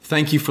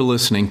Thank you for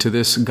listening to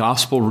this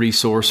gospel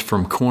resource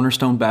from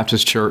Cornerstone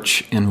Baptist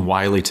Church in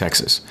Wiley,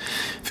 Texas.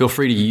 Feel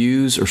free to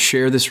use or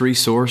share this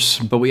resource,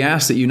 but we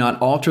ask that you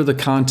not alter the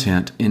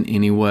content in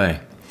any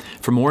way.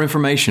 For more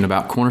information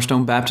about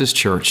Cornerstone Baptist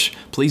Church,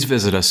 please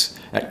visit us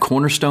at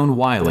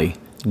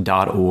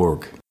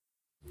cornerstonewiley.org.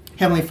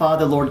 Heavenly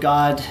Father, Lord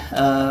God,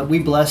 we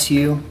bless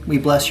you. We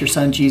bless your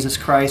Son, Jesus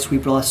Christ. We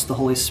bless the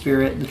Holy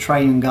Spirit, the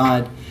triune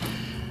God.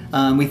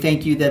 We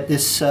thank you that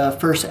this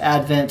first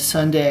Advent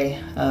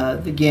Sunday,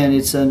 again,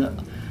 it's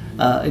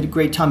a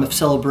great time of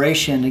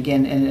celebration,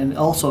 again, and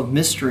also of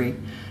mystery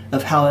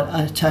of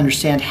how to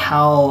understand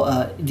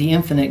how the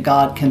infinite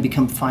God can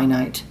become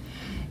finite.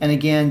 And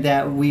again,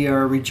 that we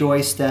are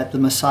rejoiced that the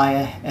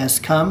Messiah has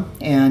come,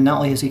 and not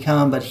only has he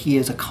come, but he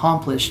has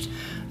accomplished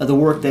the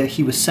work that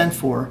he was sent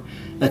for,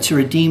 to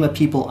redeem a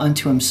people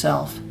unto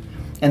himself,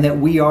 and that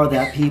we are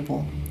that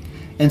people.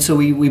 And so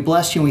we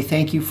bless you and we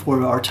thank you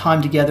for our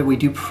time together. We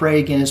do pray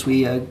again as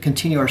we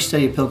continue our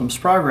study of Pilgrim's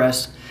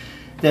Progress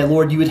that,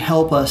 Lord, you would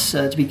help us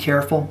to be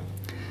careful,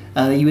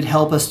 that you would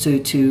help us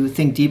to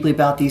think deeply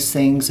about these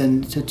things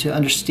and to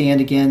understand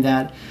again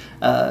that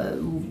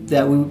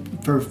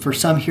for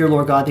some here,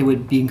 Lord God, they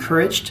would be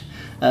encouraged,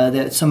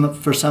 that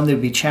for some they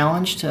would be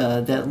challenged,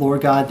 that, Lord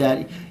God,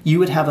 that you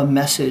would have a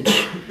message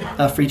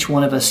for each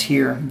one of us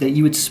here, that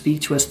you would speak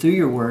to us through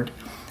your word.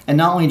 And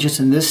not only just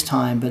in this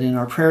time, but in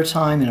our prayer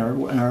time, in our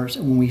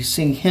when we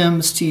sing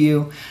hymns to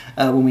you,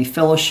 when we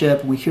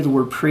fellowship, when we hear the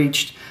word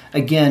preached,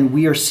 again,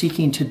 we are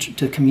seeking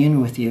to commune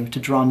with you, to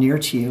draw near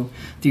to you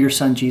through your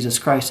Son, Jesus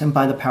Christ, and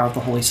by the power of the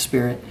Holy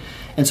Spirit.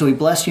 And so we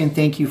bless you and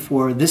thank you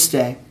for this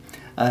day,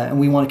 and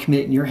we want to commit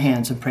it in your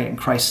hands and pray it in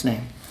Christ's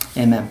name.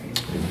 Amen.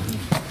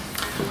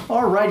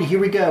 All righty, here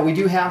we go. We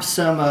do have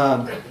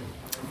some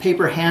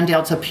paper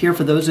handouts up here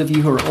for those of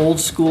you who are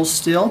old school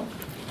still.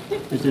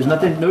 There's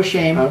nothing, no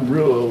shame. I'm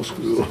real old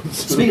school.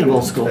 Speaking of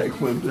old school.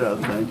 Thank you.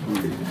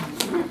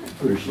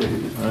 Appreciate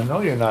it. I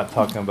know you're not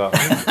talking about me.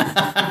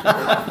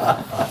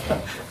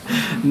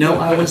 No,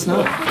 I was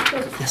not.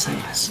 Yes, I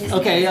was.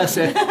 Okay, yes.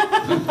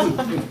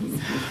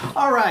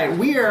 All right,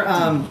 we are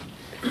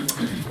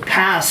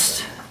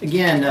past,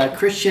 again,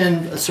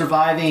 Christian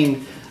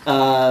surviving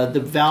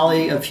the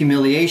valley of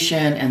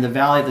humiliation and the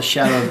valley of the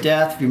shadow of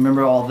death. You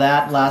remember all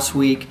that last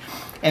week.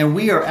 And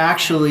we are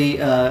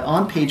actually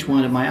on page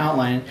 1 of my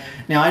outline.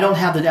 Now, I don't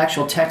have the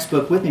actual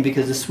textbook with me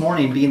because this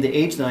morning, being the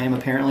age that I am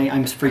apparently,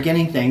 I'm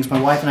forgetting things.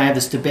 My wife and I have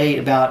this debate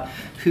about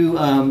who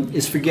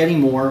is forgetting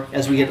more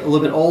as we get a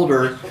little bit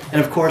older. And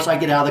of course, I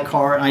get out of the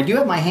car, and I do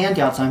have my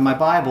handouts on my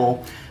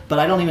Bible, but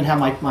I don't even have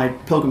my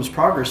Pilgrim's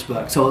Progress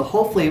book. So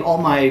hopefully all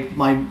my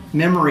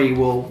memory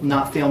will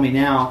not fail me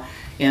now,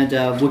 and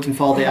we can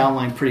follow the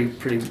outline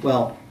pretty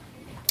well.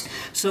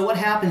 So what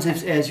happens,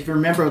 as you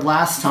remember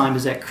last time,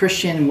 is that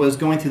Christian was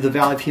going through the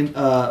valley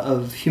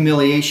of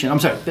humiliation.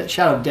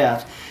 Shadow of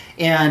death.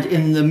 And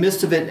in the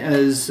midst of it,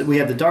 as we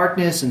have the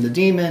darkness and the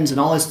demons and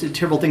all these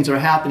terrible things that are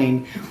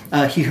happening,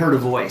 he heard a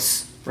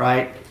voice,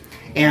 right?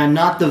 And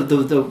not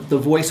the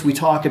voice we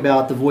talk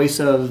about, the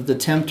voice of the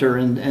tempter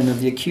and of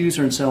the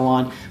accuser and so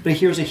on, but he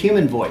hears a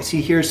human voice.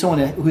 He hears someone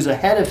who's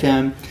ahead of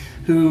him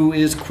who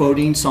is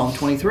quoting Psalm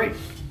 23,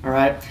 all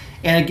right?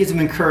 And it gives him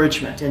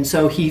encouragement. And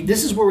so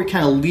this is where we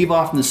kind of leave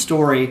off in the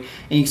story.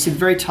 And you can see the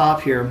very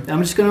top here.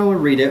 I'm just going to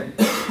read it,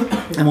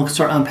 and we'll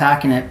start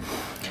unpacking it.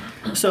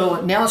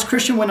 So now as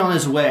Christian went on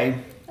his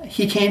way,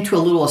 he came to a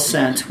little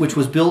ascent, which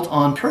was built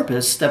on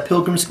purpose that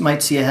pilgrims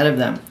might see ahead of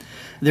them.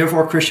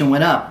 Therefore Christian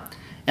went up,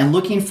 and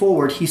looking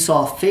forward, he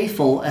saw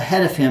Faithful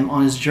ahead of him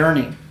on his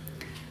journey.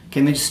 Okay,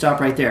 let me just stop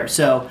right there.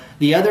 So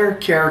the other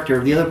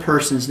character, the other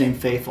person is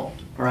named Faithful.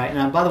 All right.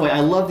 Now, by the way, I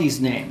love these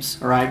names.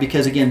 All right,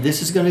 because again,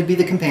 this is going to be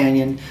the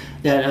companion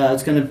that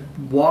is going to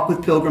walk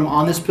with Pilgrim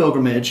on this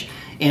pilgrimage,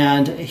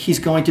 and he's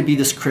going to be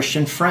this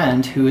Christian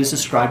friend who is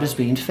described as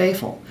being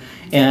faithful.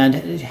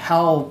 And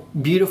how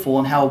beautiful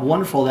and how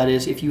wonderful that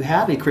is if you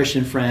have a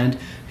Christian friend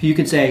who you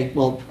can say,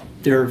 well,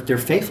 they're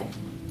faithful.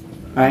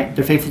 All right,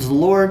 they're faithful to the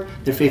Lord.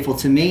 They're faithful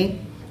to me.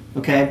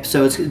 Okay,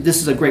 so this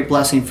is a great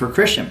blessing for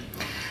Christian.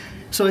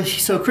 So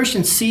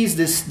Christian sees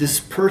this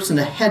person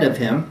ahead of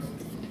him.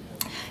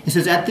 He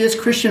says, at this,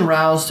 Christian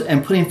roused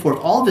and putting forth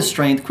all of his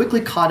strength,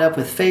 quickly caught up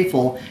with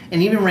Faithful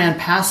and even ran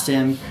past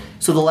him,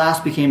 so the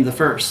last became the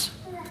first.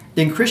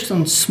 Then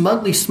Christian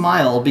smugly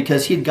smiled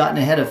because he had gotten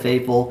ahead of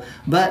Faithful,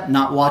 but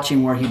not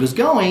watching where he was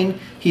going,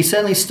 he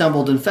suddenly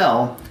stumbled and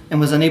fell and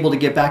was unable to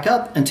get back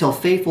up until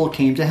Faithful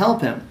came to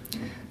help him.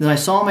 Then I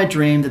saw in my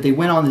dream that they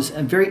went on this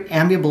very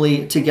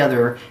amiably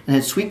together and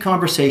had sweet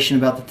conversation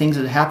about the things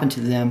that had happened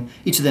to them,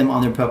 each of them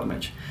on their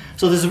pilgrimage.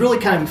 So this is really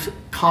kind of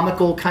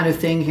comical kind of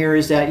thing here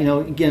is that,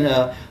 again,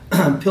 a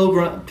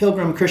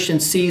pilgrim Christian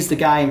sees the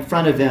guy in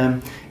front of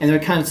him, and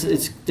they're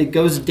it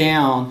goes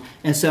down.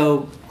 And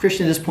so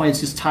Christian at this point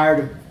is just tired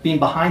of being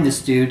behind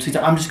this dude. So he's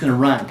like, I'm just going to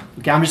run.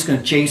 Okay, I'm just going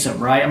to chase him,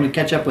 right? I'm going to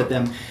catch up with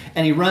him.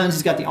 And he runs,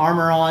 he's got the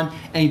armor on,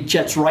 and he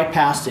jets right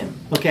past him.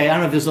 Okay, I don't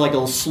know if there's like a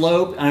little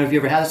slope. I don't know if you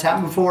ever had this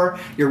happen before.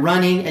 You're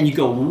running, and you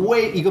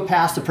go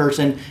past the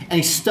person, and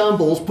he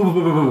stumbles, boom,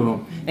 boom, boom, boom,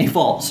 boom, and he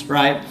falls,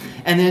 right?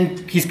 And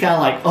then he's kind of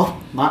like,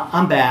 oh,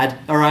 I'm bad,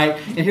 all right?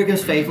 And here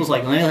comes Faithful's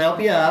like, let me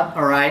help you up,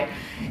 all right?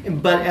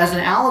 But as an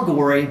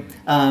allegory,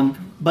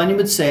 Bunyan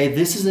would say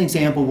this is an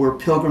example where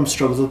Pilgrim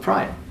struggles with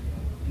pride.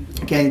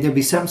 Okay, there'll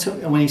be some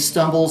when he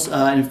stumbles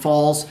and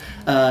falls,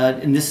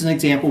 and this is an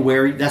example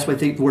where that's why I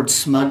think the word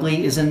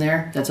smugly is in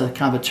there. That's a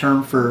kind of a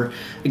term for,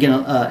 again,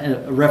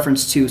 a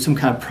reference to some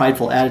kind of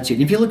prideful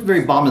attitude. If you look at the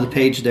very bottom of the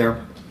page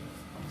there,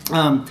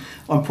 on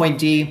point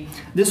D,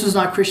 this was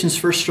not Christian's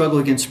first struggle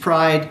against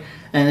pride,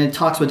 and it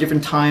talks about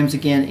different times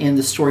again in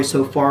the story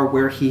so far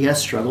where he has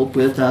struggled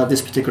with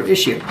this particular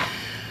issue.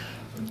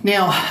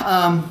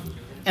 Now,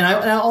 and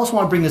I also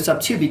want to bring this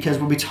up too because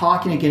we'll be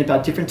talking again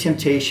about different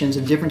temptations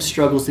and different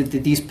struggles that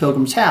these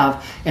pilgrims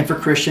have. And for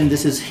Christian,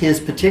 this is his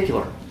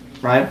particular,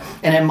 right?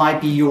 And it might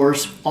be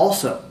yours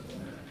also.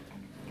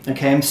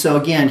 Okay, and so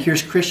again,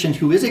 here's Christian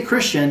who is a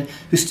Christian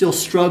who still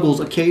struggles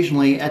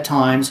occasionally at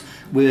times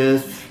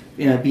with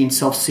being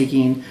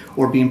self-seeking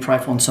or being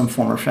prideful in some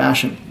form or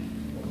fashion.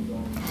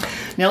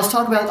 Now let's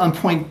talk about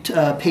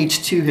on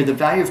page 2 here, the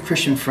value of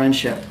Christian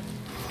friendship.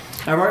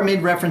 I've already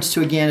made reference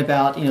to again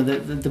about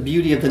the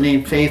beauty of the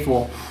name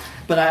Faithful,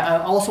 but I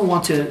also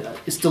want to,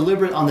 it's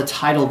deliberate on the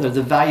title there,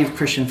 the value of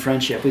Christian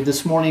friendship.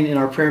 This morning in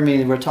our prayer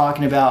meeting we're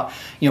talking about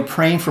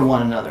praying for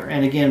one another,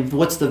 and again,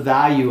 what's the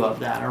value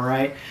of that, all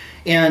right?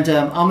 And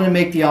I'm going to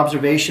make the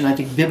observation, I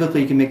think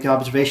biblically you can make the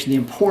observation, the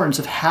importance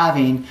of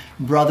having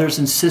brothers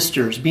and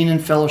sisters, being in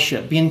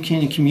fellowship, being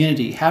in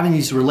community, having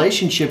these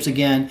relationships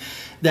again,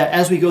 that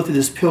as we go through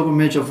this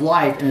pilgrimage of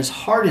life, and as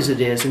hard as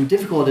it is and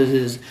difficult as it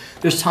is,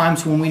 there's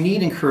times when we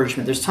need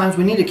encouragement, there's times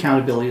we need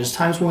accountability, there's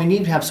times when we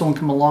need to have someone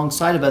come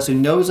alongside of us who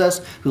knows us,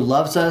 who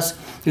loves us,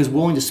 who's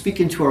willing to speak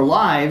into our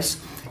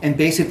lives, and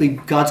basically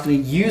God's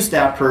going to use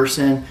that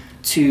person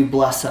to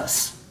bless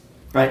us.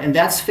 Right, and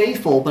that's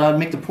Faithful, but I would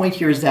make the point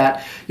here is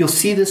that you'll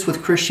see this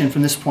with Christian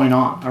from this point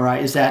on, all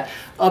right, is that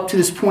up to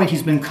this point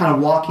he's been kind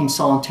of walking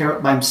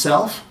solitary by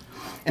himself,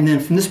 and then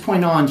from this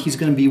point on he's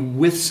going to be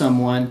with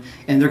someone,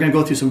 and they're going to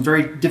go through some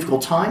very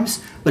difficult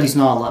times, but he's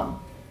not alone.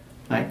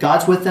 Right,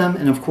 God's with them,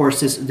 and of course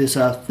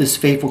this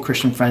faithful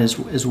Christian friend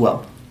as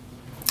well.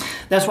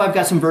 That's why I've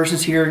got some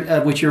verses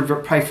here which you're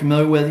probably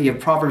familiar with. You have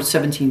Proverbs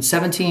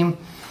 17:17.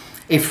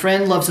 A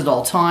friend loves at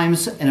all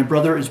times, and a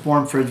brother is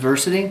born for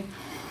adversity.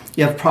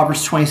 You have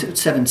Proverbs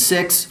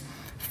 27:6.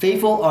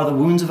 Faithful are the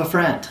wounds of a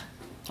friend.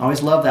 I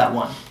always love that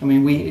one. I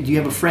mean, do you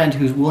have a friend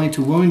who's willing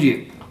to wound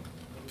you?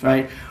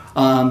 Right?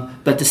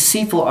 But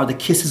deceitful are the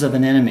kisses of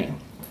an enemy.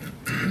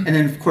 And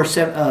then, of course,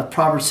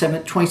 Proverbs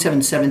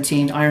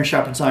 27:17. Iron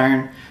sharpens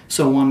iron,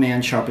 so one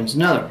man sharpens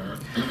another.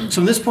 So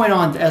from this point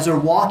on, as they're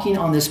walking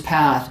on this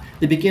path,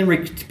 they begin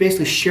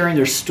basically sharing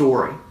their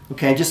story.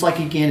 Okay, just like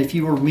again, if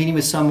you were meeting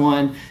with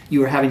someone, you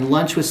were having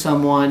lunch with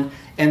someone,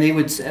 and they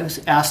would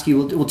ask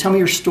you, "Well, tell me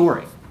your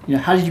story.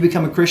 How did you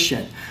become a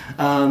Christian?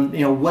 How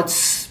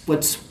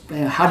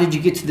did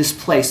you get to this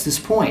place, this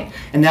point?"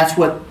 And that's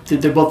what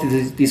both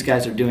of these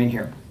guys are doing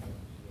here.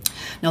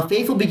 Now,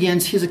 Faithful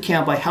begins his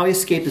account by how he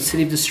escaped the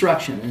city of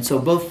destruction, and so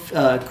both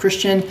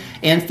Christian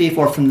and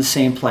Faithful are from the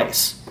same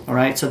place. All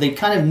right, so they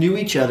kind of knew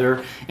each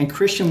other, and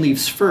Christian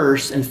leaves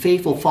first, and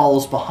Faithful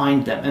follows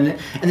behind them,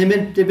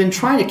 and they've been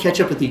trying to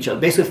catch up with each other.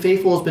 Basically,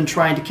 Faithful has been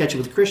trying to catch up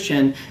with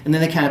Christian, and then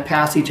they kind of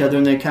pass each other,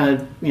 and they kind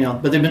of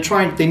but they've been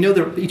trying. They know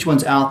that each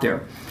one's out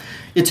there.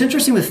 It's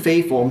interesting with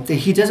Faithful that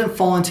he doesn't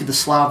fall into the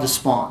slough of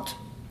despond,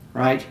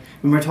 right?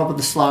 When we're talking about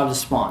the slough of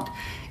despond,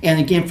 and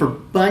again for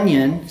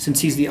Bunyan,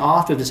 since he's the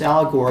author of this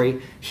allegory,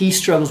 he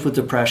struggles with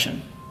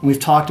depression. And we've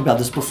talked about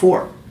this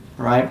before,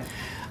 right?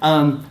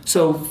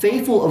 So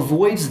Faithful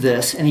avoids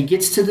this, and he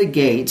gets to the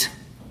gate,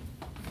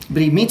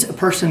 but he meets a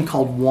person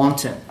called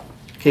Wanton.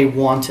 Okay,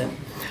 Wanton.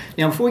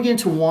 Now, before we get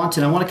into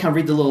Wanton, I want to kind of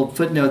read the little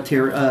footnote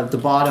here at the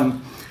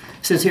bottom.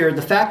 It says here,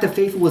 the fact that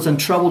Faithful was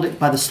untroubled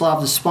by the slough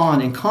of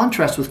despond in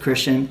contrast with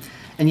Christian,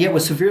 and yet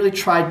was severely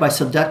tried by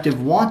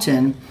seductive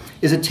Wanton,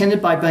 is intended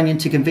by Bunyan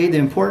to convey the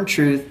important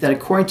truth that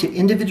according to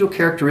individual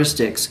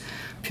characteristics,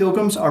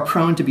 pilgrims are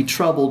prone to be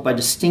troubled by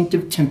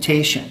distinctive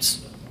temptations.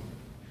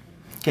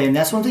 Okay, and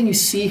that's one thing you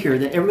see here,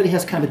 that everybody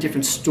has kind of a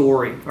different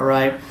story, all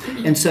right?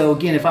 And so,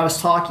 again, if I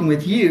was talking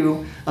with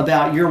you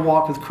about your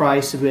walk with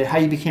Christ, about how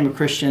you became a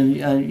Christian,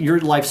 your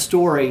life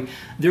story,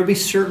 there will be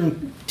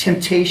certain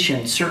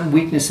temptations, certain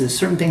weaknesses,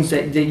 certain things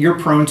that you're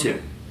prone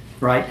to,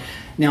 right?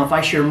 Now, if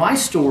I share my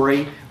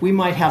story, we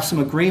might have some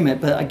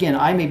agreement, but again,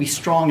 I may be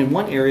strong in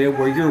one area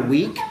where you're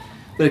weak,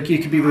 but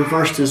it could be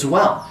reversed as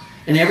well.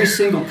 And every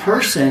single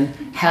person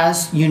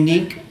has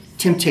unique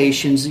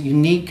temptations,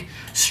 unique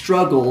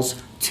struggles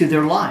to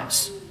their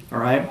lives, all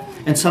right?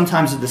 And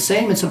sometimes they're the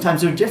same, and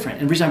sometimes they're different.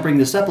 And the reason I bring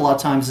this up a lot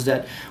of times is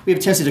that we have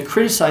a tendency to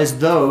criticize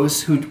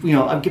those who,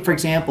 for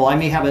example, I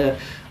may have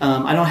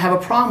I don't have a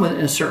problem with it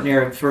in a certain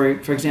area, for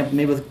example,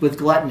 maybe with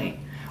gluttony,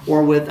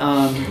 or with,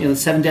 the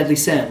 7 deadly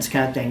sins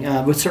kind of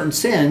thing, with certain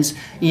sins,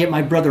 and yet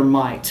my brother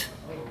might,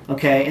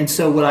 Okay, and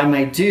so what I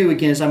might do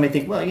again is I might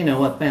think, well, you know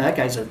what, man, that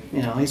guy's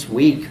he's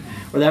weak,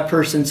 or that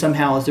person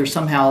somehow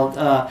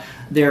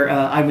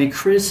I may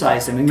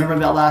criticize them. Remember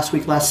about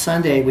last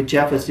Sunday with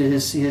Jeff was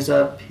his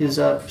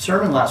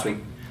sermon last week.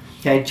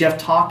 Okay, Jeff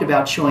talked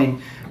about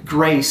showing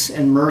grace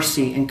and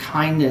mercy and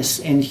kindness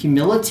and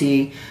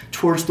humility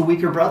towards the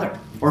weaker brother,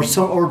 or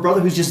a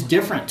brother who's just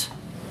different.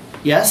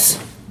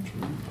 Yes?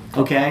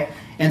 Okay.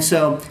 And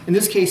so, in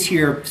this case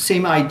here,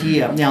 same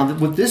idea. Now,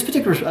 with this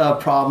particular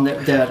problem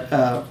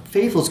that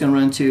Faithful is going to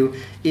run into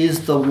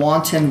is the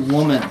wanton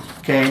woman.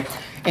 Okay.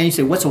 And you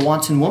say, what's a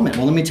wanton woman?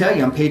 Well, let me tell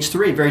you on page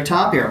 3, very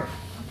top here.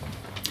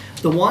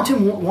 The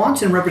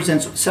wanton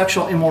represents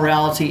sexual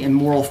immorality and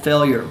moral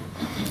failure.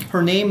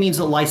 Her name means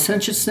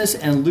licentiousness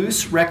and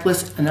loose,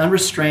 reckless, and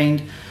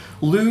unrestrained,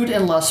 lewd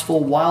and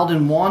lustful, wild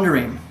and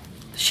wandering.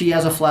 She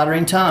has a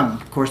flattering tongue.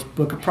 Of course, the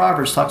book of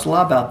Proverbs talks a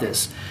lot about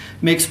this.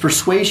 Makes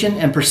persuasion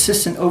and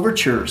persistent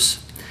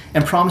overtures,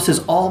 and promises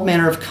all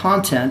manner of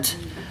content.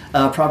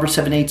 Proverbs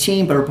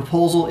 7:18, but her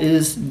proposal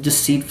is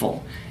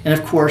deceitful. And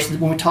of course,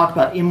 when we talk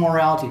about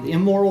immorality, the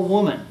immoral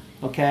woman,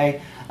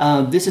 okay,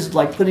 this is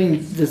like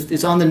putting this,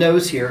 it's on the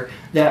nose here,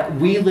 that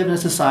we live in a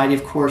society,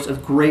 of course,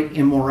 of great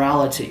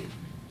immorality.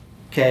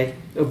 Okay,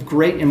 of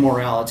great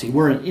immorality.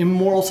 We're an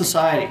immoral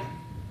society,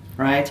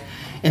 right?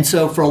 And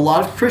so for a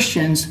lot of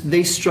Christians,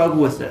 they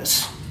struggle with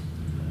this.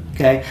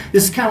 Okay,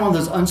 this is kind of one of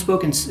those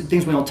unspoken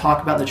things we don't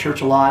talk about in the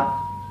church a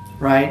lot,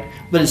 right?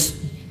 But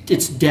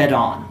it's dead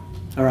on,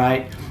 all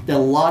right? That a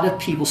lot of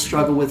people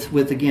struggle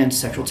with again,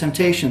 sexual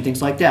temptation,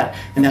 things like that.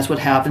 And that's what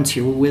happens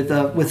here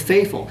with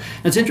Faithful.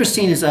 And what's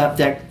interesting is that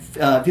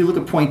if you look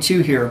at point 2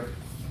 here,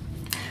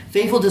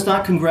 Faithful does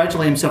not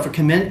congratulate himself or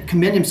commend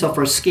himself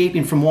for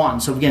escaping from one.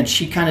 So again,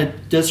 she kind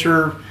of does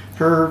her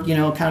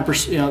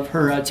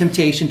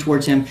temptation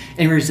towards him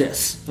and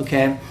resists,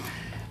 okay?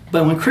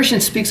 But when Christian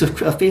speaks of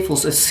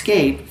Faithful's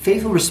escape,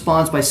 Faithful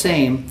responds by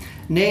saying,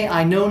 "Nay,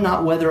 I know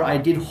not whether I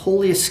did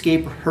wholly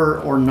escape her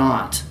or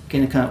not."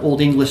 Again, kind of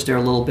old English there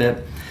a little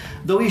bit.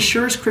 Though he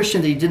assures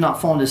Christian that he did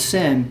not fall into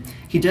sin,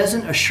 he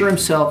doesn't assure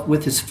himself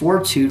with his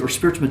fortitude or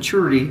spiritual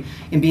maturity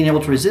in being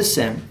able to resist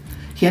sin.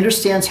 He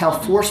understands how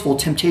forceful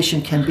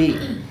temptation can be.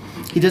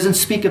 He doesn't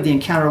speak of the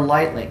encounter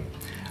lightly.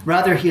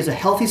 Rather, he has a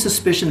healthy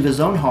suspicion of his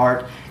own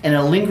heart and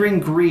a lingering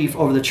grief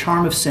over the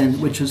charm of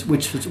sin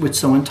which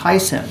so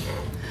entice him.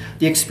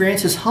 The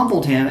experience has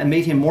humbled him and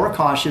made him more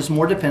cautious,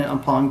 more dependent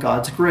upon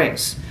God's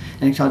grace.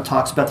 And he kind of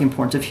talks about the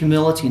importance of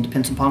humility and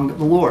dependence upon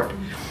the Lord.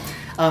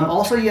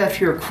 Also, you have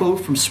here a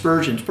quote from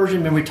Spurgeon. Spurgeon,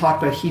 remember we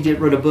talked about,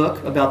 wrote a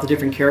book about the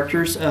different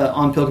characters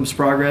on Pilgrim's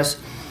Progress.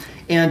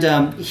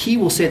 And he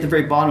will say at the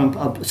very bottom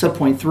of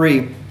subpoint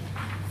 3,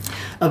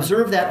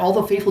 observe that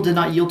although Faithful did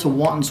not yield to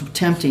wantons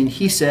tempting,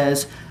 he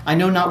says, I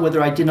know not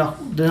whether I did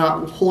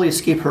not wholly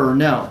escape her or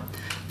no.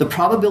 The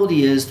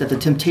probability is that the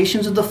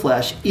temptations of the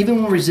flesh,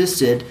 even when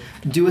resisted,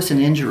 do us an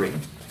injury.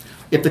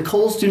 If the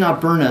coals do not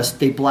burn us,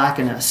 they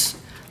blacken us.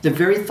 The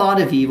very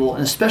thought of evil,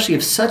 and especially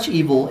of such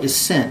evil, is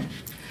sin.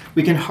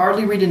 We can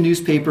hardly read a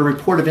newspaper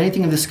report of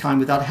anything of this kind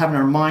without having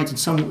our minds in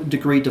some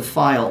degree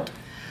defiled.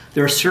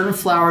 There are certain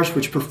flowers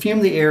which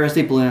perfume the air as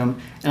they bloom,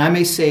 and I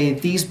may say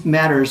these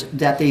matters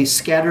that they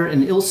scatter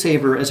an ill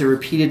savor as they're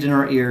repeated in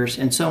our ears,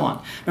 and so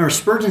on. Remember,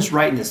 Spurgeon's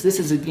writing this. This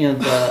is the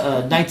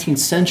 19th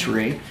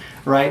century,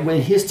 right?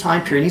 When his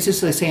time period, he's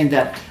just saying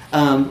that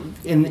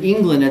in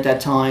England at that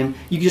time,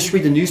 you could just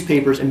read the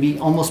newspapers and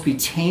almost be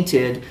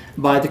tainted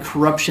by the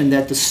corruption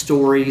that the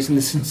stories and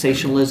the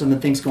sensationalism and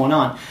things going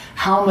on.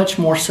 How much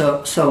more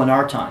so in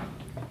our time?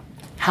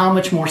 How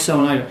much more so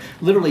in our time?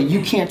 Literally,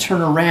 you can't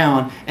turn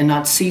around and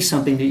not see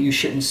something that you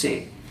shouldn't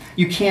see.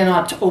 You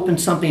cannot open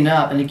something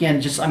up, and again, I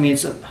just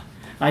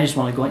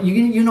want to go.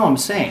 You know what I'm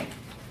saying,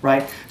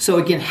 right? So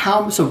again,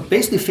 so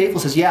basically, Faithful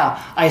says,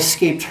 yeah, I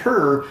escaped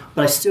her,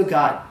 but I still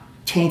got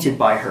tainted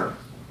by her.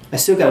 I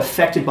still got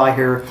affected by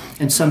her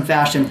in some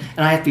fashion,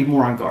 and I have to be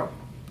more on guard.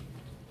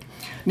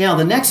 Now,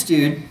 the next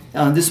dude,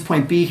 this is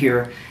point B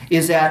here,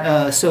 is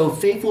that, so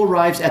Faithful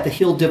arrives at the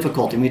hill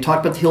difficulty. And we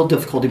talked about the hill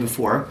difficulty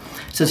before.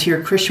 It says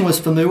here, Christian was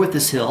familiar with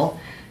this hill.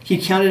 He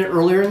counted it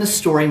earlier in the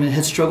story and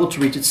had struggled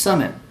to reach its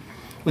summit.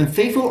 When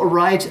Faithful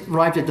arrived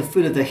at the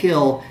foot of the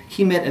hill,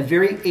 he met a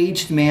very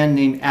aged man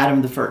named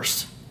Adam the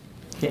First.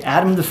 Okay,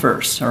 Adam the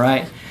First, all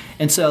right?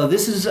 And so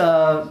this is,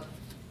 where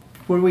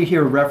do we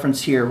hear a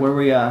reference here? Where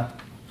we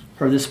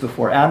heard this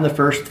before? Adam the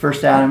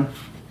first Adam.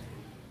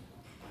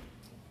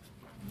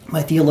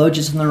 My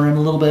theologians in the room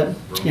a little bit.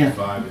 Romans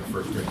 5 and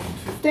 1 Corinthians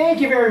 2.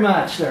 Thank you very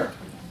much, sir.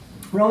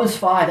 Romans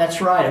 5, that's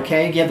right,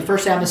 okay? You have the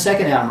first Adam and the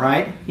second Adam,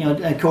 right?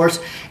 Of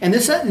course. And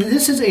this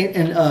is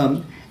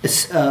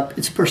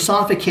it's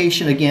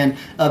personification, again,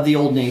 of the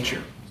old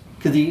nature.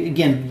 Because,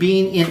 again,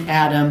 being in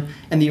Adam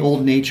and the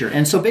old nature.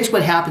 And so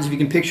basically what happens, if you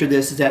can picture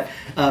this, is that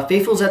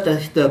Faithful's at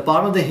the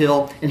bottom of the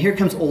hill, and here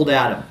comes old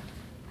Adam.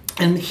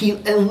 And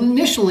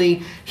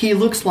initially he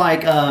looks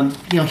like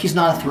he's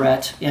not a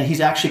threat. He's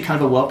actually kind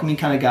of a welcoming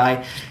kind of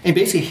guy. And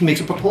basically he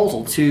makes a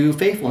proposal to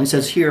Faithful. And he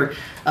says here,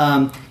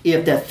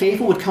 if that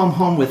Faithful would come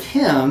home with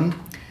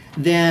him,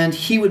 then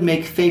he would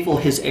make Faithful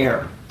his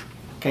heir.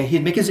 Okay,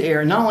 he'd make his heir.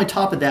 And not only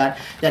top of that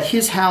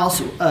his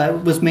house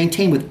was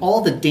maintained with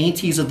all the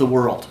dainties of the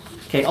world.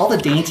 Okay, all the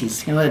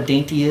dainties. You know what a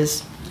dainty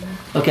is?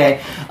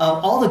 Okay,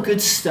 all the good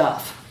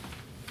stuff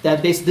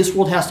that basically this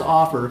world has to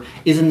offer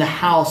is in the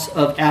house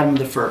of Adam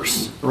the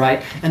first,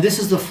 right? And this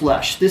is the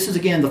flesh. This is,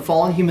 again, the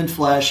fallen human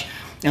flesh.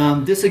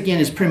 This, again,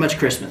 is pretty much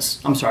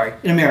Christmas. I'm sorry,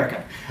 in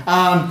America.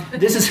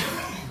 This is...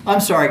 I'm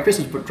sorry,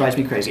 Christmas drives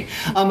me crazy.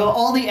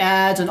 All the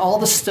ads and all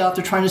the stuff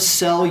they're trying to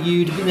sell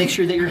you to make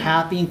sure that you're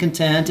happy and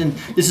content, and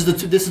this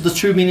is the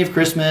true meaning of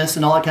Christmas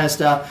and all that kind of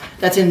stuff.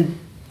 That's in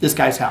this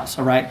guy's house,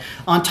 all right?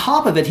 On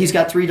top of it, he's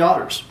got 3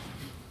 daughters,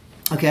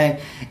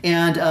 okay?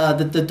 And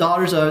the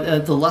daughters are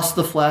the lust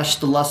of the flesh,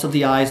 the lust of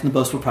the eyes, and the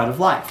boastful pride of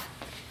life.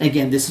 And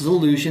again, this is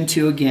allusion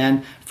to,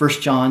 again, 1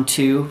 John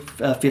 2,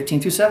 15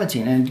 through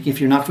 17. And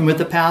if you're not familiar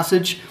with the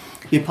passage,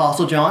 the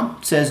Apostle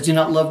John says, "Do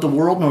not love the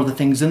world nor the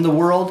things in the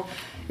world.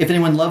 If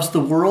anyone loves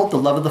the world, the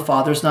love of the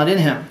Father is not in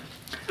him.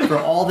 For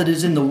all that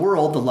is in the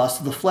world, the lust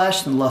of the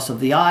flesh, and the lust of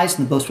the eyes,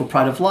 and the boastful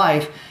pride of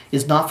life,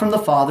 is not from the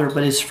Father,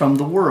 but is from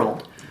the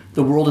world.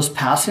 The world is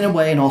passing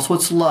away, and also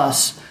its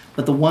lusts,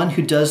 but the one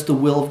who does the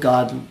will of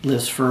God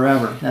lives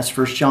forever." That's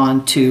 1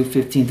 John 2,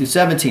 15 through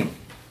 17.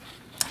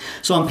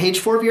 So on page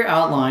 4 of your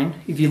outline,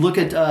 if you look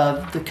at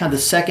the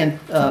second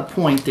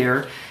point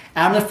there,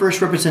 Adam the first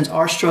represents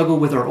our struggle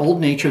with our old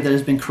nature that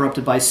has been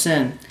corrupted by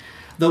sin.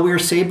 Though we are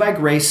saved by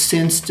grace,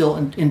 sin still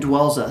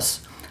indwells us.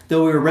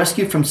 Though we are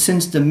rescued from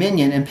sin's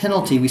dominion and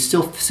penalty, we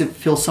still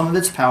feel some of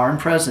its power and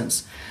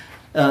presence.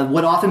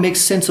 What often makes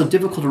sin so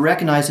difficult to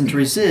recognize and to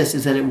resist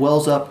is that it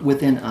wells up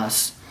within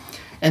us.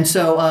 And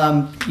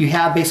so you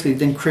have basically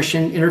then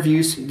Christian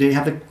interviews. They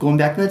have going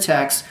back in the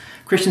text.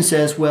 Christian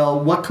says, well,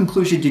 what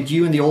conclusion did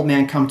you and the old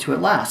man come to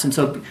at last? And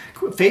so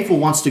Faithful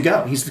wants to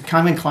go. He's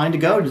kind of inclined to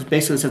go. He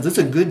basically says, this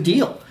is a good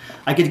deal.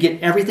 I get to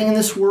get everything in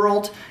this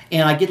world,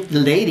 and I get the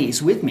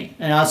ladies with me.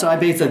 And so I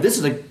basically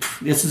said,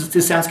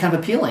 this sounds kind of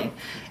appealing.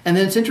 And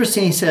then it's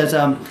interesting, he says,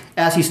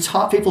 as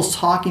Faithful's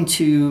talking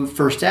to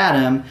first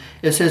Adam,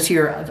 it says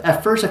here,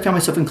 at first I found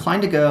myself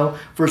inclined to go,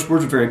 for his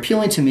words were very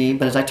appealing to me,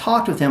 but as I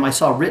talked with him, I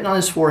saw written on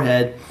his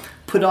forehead,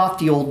 put off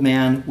the old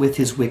man with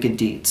his wicked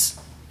deeds.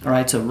 All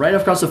right, so right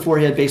across the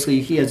forehead, basically,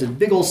 he has a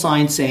big old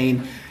sign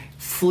saying,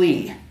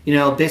 flee. You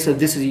know, basically,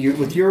 this is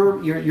with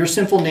your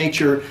sinful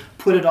nature,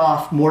 put it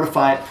off,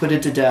 mortify it, put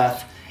it to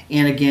death.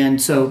 And again,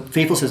 so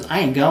Faithful says, I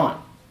ain't going.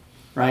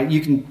 Right?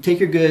 You can take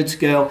your goods,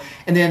 go.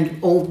 And then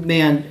old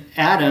man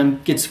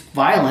Adam gets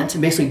violent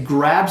and basically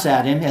grabs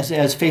at him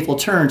as Faithful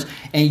turns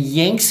and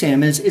yanks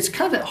him. And it's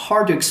kind of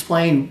hard to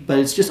explain, but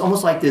it's just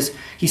almost like this.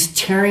 He's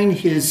tearing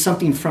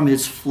something from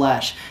his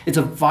flesh. It's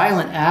a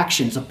violent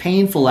action. It's a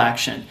painful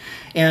action.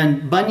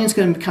 And Bunyan's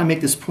going to kind of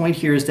make this point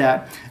here is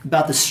that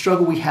about the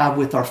struggle we have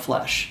with our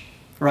flesh.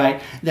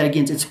 Right? That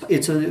again,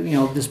 it's a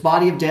this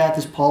body of death,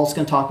 as Paul's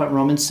going to talk about in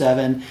Romans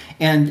 7,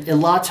 and a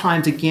lot of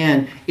times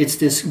again, it's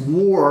this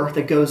war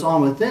that goes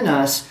on within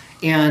us,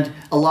 and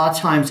a lot of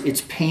times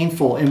it's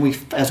painful, and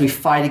as we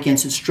fight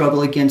against it,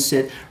 struggle against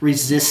it,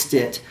 resist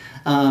it,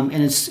 and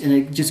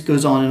it just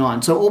goes on and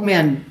on. So old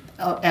man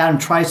Adam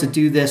tries to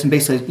do this, and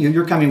basically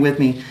you're coming with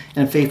me,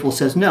 and Faithful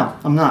says, no,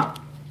 I'm not.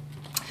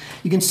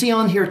 You can see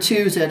on here too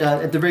is that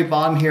at the very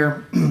bottom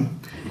here.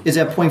 Is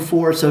at point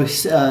 4, so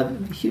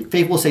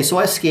Faithful will say, so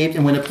I escaped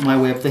and went up my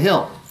way up the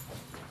hill.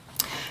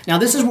 Now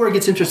this is where it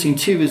gets interesting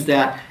too, is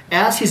that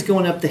as he's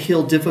going up the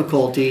hill,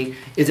 difficulty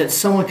is that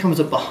someone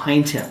comes up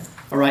behind him.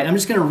 All right, I'm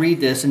just going to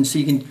read this and so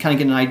you can kind of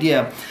get an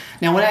idea.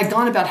 Now when I had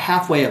gone about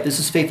halfway up, this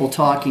is Faithful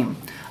talking,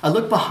 I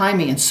looked behind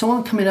me and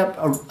someone coming up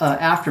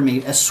after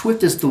me as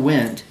swift as the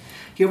wind.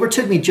 He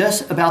overtook me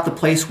just about the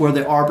place where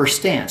the arbor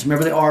stands.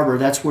 Remember the arbor,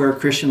 that's where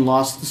Christian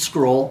lost the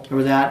scroll.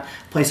 Remember that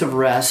place of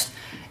rest.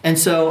 And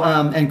so,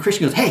 and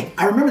Christian goes, hey,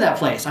 I remember that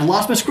place. I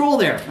lost my scroll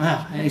there.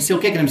 And he's still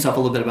kicking himself a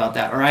little bit about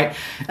that, all right?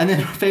 And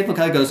then Faithful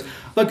kind of goes,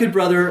 but good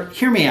brother,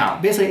 hear me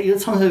out. Basically,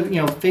 it's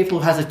something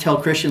Faithful has to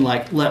tell Christian,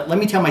 like, let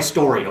me tell my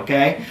story,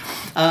 okay?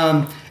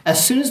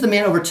 As soon as the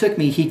man overtook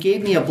me, he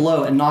gave me a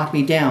blow and knocked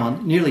me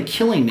down, nearly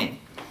killing me.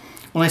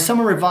 When I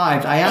somewhat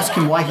revived, I asked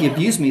him why he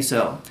abused me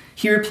so.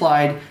 He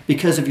replied,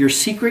 because of your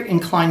secret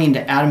inclining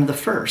to Adam the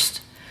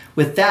first.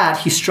 With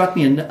that, he struck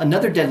me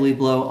another deadly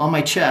blow on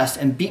my chest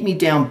and beat me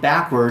down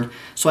backward,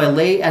 so I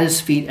lay at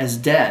his feet as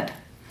dead.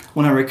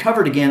 When I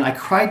recovered again, I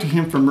cried to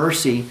him for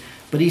mercy,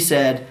 but he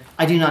said,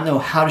 I do not know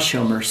how to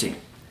show mercy.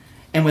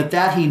 And with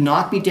that, he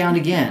knocked me down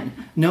again.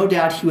 No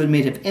doubt he would have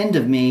made an end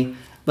of me,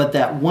 but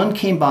that one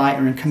came by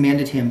and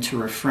commanded him to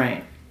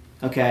refrain.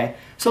 Okay,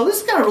 so this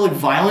is kind of a really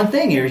violent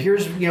thing here.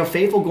 Here's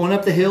Faithful going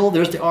up the hill.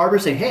 There's the arbor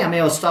saying, hey, I'm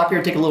able to stop here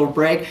and take a little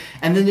break.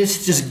 And then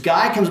this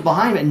guy comes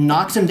behind him and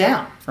knocks him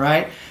down,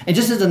 right? And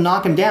just as to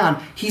knock him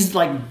down, he's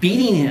like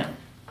beating him,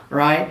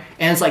 right?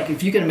 And it's like,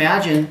 if you can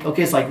imagine,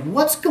 okay, it's like,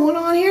 what's going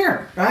on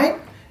here, right?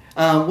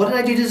 What did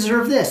I do to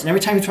deserve this? And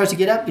every time he tries to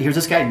get up, here's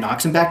this guy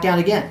knocks him back down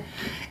again.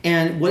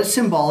 And what is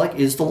symbolic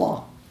is the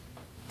law,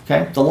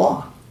 okay? The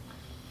law.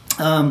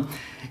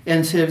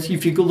 And so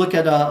if you go look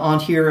at on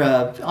here,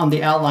 on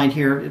the outline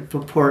here,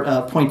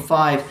 point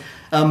 5,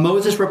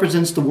 Moses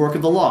represents the work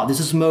of the law. This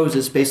is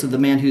Moses, basically the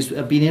man who's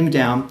beating him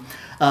down.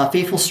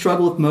 Faithful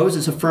struggle with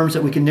Moses affirms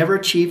that we can never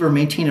achieve or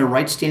maintain a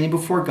right standing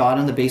before God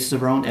on the basis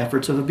of our own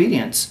efforts of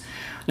obedience.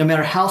 No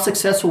matter how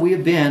successful we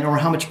have been or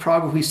how much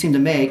progress we seem to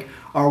make,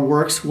 our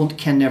works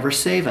can never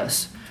save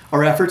us.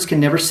 Our efforts can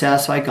never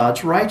satisfy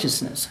God's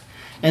righteousness.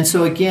 And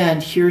so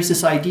again, here's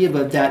this idea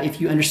of that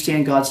if you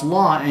understand God's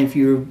law and if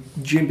you're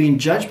being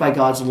judged by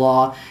God's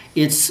law,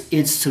 it's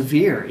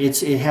severe. It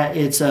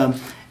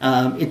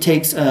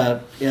takes.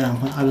 I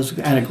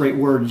had a great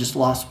word and just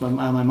lost my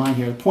mind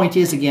here. The point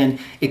is, again,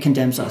 it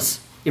condemns us.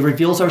 It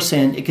reveals our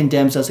sin. It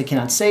condemns us. It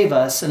cannot save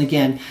us. And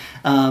again,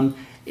 and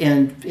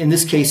in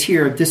this case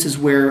here, this is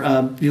where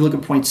if you look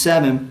at point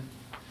 7.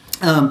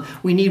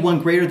 We need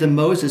one greater than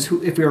Moses,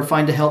 who, if we are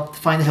find the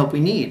help we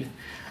need.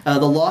 The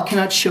law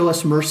cannot show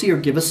us mercy or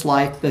give us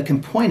life, but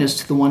can point us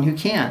to the one who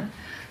can.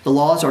 The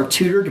law is our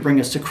tutor to bring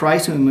us to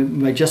Christ, and we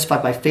may be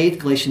justified by faith,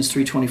 Galatians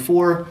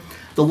 3:24.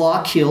 The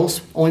law kills,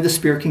 only the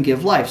Spirit can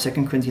give life,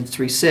 2 Corinthians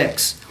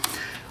 3:6.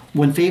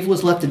 When faith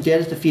was left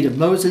dead at the feet of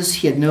Moses,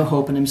 he had no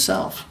hope in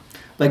himself.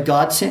 But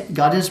God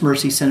in his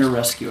mercy sent a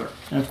rescuer.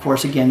 And of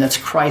course, again, that's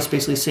Christ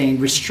basically saying,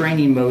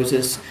 restraining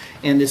Moses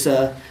in this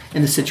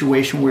in the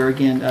situation where,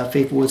 again,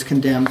 faithful was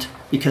condemned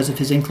because of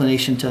his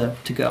inclination to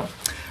go.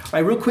 All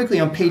right, real quickly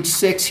on page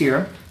 6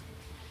 here,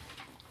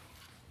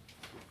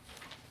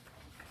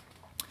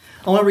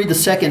 I want to read the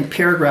second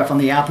paragraph on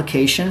the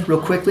application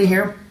real quickly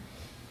here.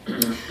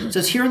 It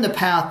says, here in the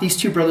path, these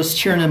two brothers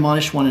cheer and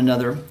admonish one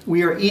another.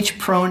 We are each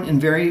prone in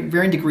varying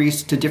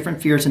degrees to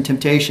different fears and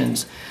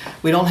temptations.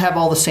 We don't have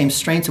all the same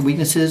strengths and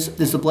weaknesses.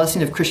 There's the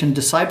blessing of Christian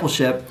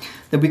discipleship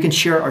that we can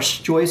share our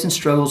joys and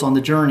struggles on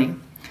the journey.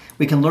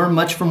 We can learn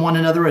much from one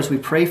another as we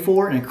pray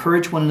for and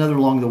encourage one another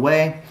along the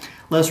way.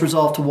 Let us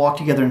resolve to walk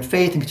together in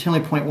faith and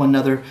continually point one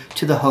another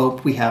to the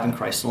hope we have in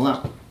Christ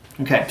alone.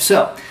 Okay,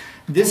 so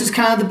this is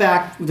kind of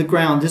the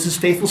ground. This is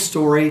Faithful's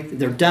story.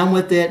 They're done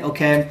with it,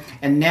 okay?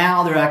 And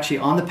now they're actually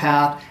on the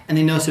path, and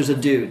they notice there's a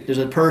dude. There's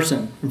a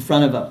person in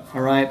front of them,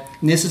 all right?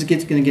 And this is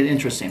going to get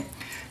interesting.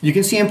 You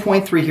can see in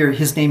point 3 here,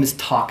 his name is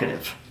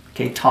Talkative.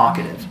 Okay,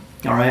 Talkative,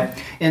 all right?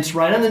 And it's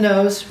right on the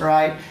nose,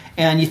 right?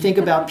 And you think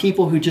about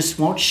people who just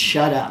won't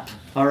shut up,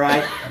 all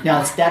right?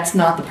 Now, that's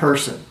not the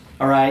person.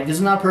 All right, this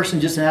is not a person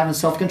just having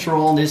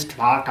self-control and just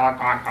talk.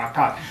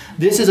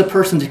 This is a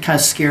person that kind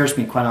of scares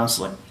me, quite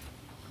honestly.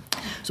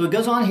 So it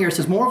goes on here. It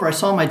says, moreover, I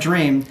saw in my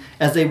dream,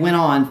 as they went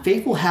on,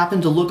 Faithful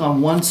happened to look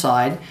on one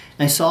side,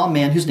 and I saw a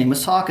man whose name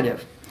was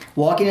Talkative,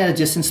 walking at a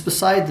distance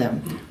beside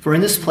them. For in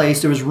this place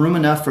there was room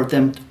enough for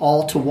them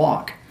all to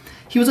walk.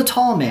 He was a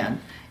tall man,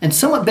 and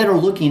somewhat better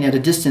looking at a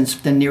distance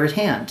than near at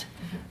hand.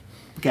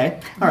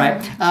 Okay, all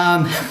right.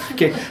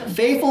 Okay,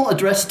 Faithful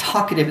addressed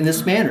Talkative in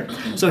this manner.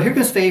 So here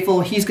comes Faithful.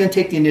 He's going to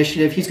take the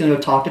initiative. He's going to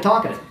go talk to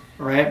Talkative.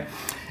 All right.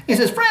 He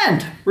says,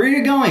 friend, where are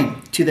you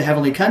going? To the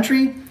heavenly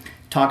country?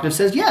 Talkative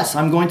says, yes,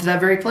 I'm going to that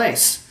very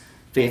place.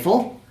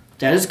 Faithful,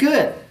 that is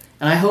good,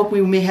 and I hope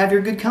we may have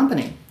your good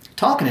company.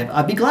 Talkative,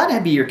 I'd be glad to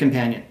be your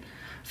companion.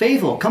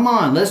 Faithful, come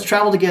on, let's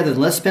travel together.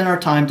 Let's spend our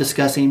time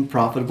discussing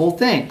profitable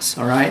things.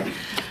 All right.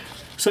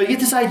 So you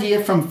get this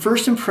idea from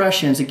first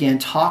impressions. Again,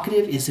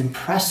 Talkative is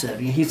impressive.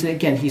 He's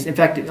in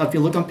fact, if you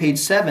look on page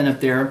 7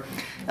 up there,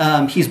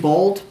 he's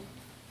bold,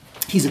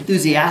 he's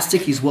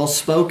enthusiastic, he's well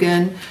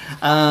spoken.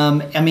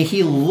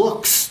 He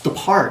looks the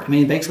part.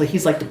 Basically,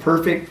 he's like the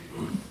perfect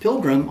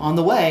pilgrim on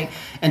the way.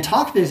 And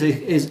Talkative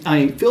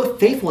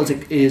Faithful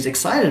is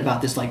excited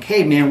about this. Like,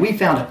 hey man, we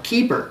found a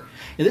keeper.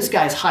 This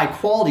guy's high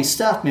quality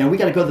stuff, man. We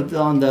got to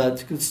go on the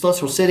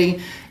celestial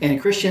city.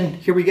 And Christian,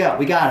 here we go.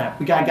 We got it.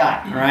 We got a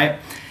guy. All right.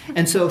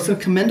 And so some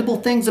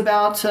commendable things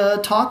about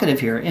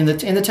Talkative here in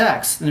the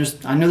text. And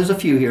I know there's a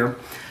few here.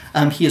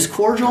 He is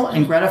cordial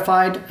and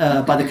gratified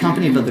by the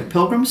company of other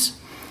pilgrims.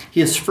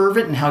 He is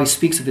fervent in how he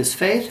speaks of his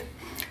faith.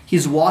 He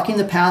is walking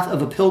the path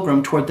of a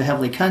pilgrim toward the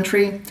heavenly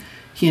country.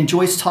 He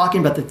enjoys talking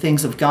about the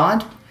things of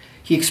God.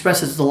 He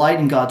expresses delight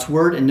in God's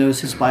word and knows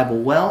his Bible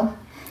well.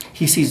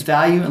 He sees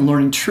value in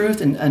learning truth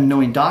and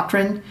knowing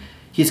doctrine.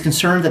 He is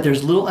concerned that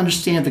there's little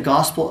understanding of the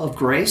gospel of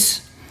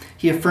grace.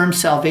 He affirms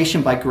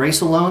salvation by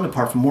grace alone,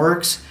 apart from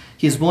works.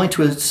 He is willing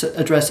to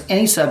address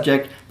any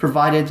subject,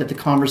 provided that the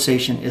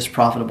conversation is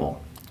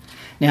profitable.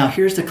 Now,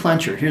 here's the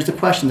clincher. Here's the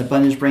question that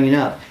Bunyan is bringing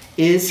up.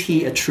 Is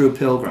he a true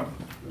pilgrim?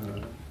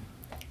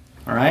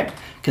 All right?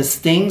 Because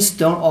things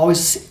not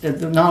always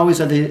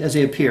are as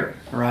they appear.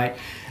 All right?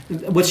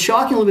 What's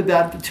shocking a little bit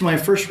about to when I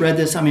first read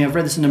this, I've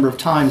read this a number of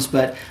times,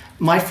 but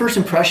my first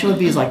impression would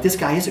be is like, this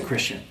guy is a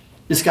Christian.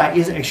 This guy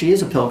is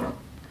a pilgrim.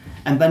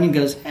 And Bunyan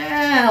goes,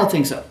 I don't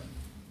think so.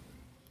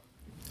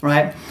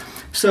 Right?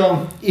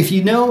 So if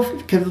you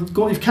kind of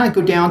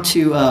go down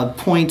to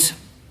point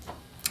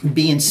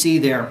B and C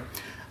there,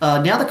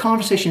 now the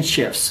conversation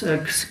shifts.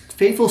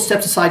 Faithful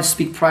steps aside to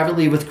speak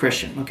privately with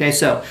Christian. Okay,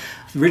 so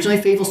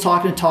originally Faithful's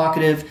talking to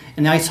Talkative,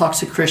 and now he talks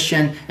to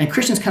Christian, and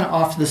Christian's kind of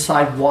off to the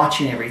side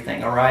watching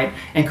everything, all right?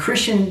 And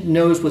Christian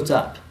knows what's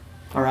up,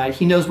 all right?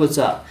 He knows what's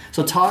up.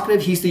 So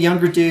Talkative, he's the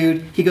younger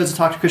dude. He goes to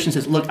talk to Christian and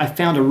says, look, I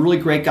found a really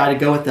great guy to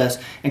go with us,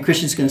 and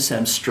Christian's going to set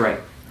him straight,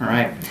 All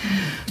right.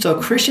 So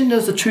a Christian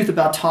knows the truth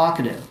about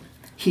talkative.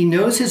 He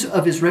knows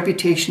of his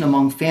reputation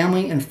among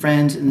family and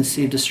friends in the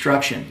sea of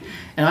destruction.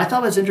 And I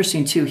thought it was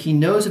interesting too. He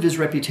knows of his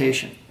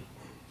reputation.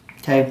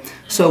 Okay.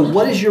 So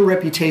what is your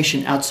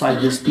reputation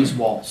outside these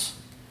walls?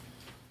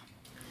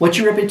 What's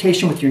your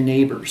reputation with your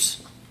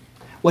neighbors?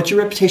 What's your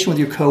reputation with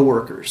your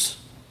coworkers?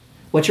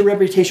 What's your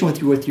reputation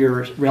with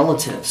your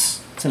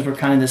relatives? Since we're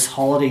kind of in this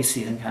holiday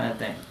season kind of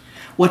thing.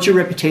 What's your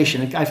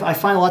reputation? I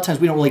find a lot of times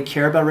we don't really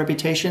care about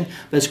reputation,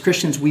 but as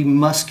Christians we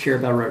must care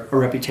about our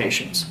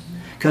reputations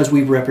because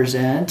we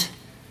represent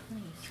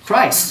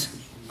Christ.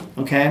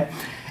 Okay?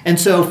 And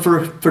so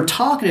for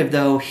talkative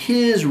though,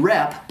 his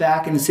rep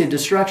back in the city of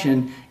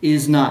destruction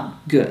is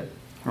not good.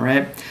 All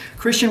right?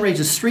 Christian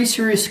raises 3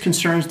 serious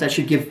concerns that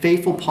should give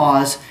faithful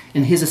pause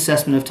in his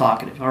assessment of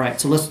talkative. All right,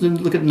 so let's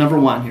look at number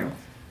 1 here.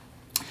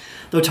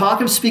 Though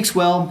talkative speaks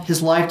well,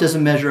 his life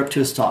doesn't measure up to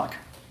his talk.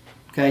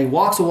 Okay, he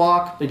walks a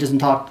walk, but he doesn't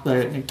talk.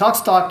 He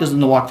talks talk,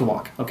 doesn't walk the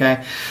walk.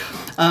 Okay,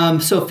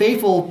 so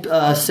faithful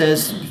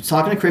says,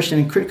 talking to Christian,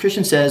 and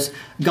Christian says,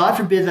 "God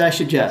forbid that I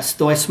should jest,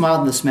 though I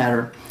smiled in this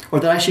matter, or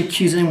that I should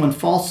accuse anyone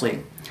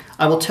falsely.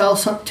 I will tell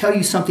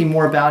you something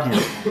more about him.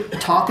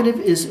 Talkative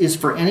is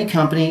for any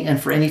company and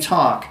for any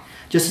talk.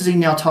 Just as he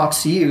now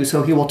talks to you,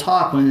 so he will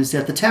talk when he is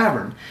at the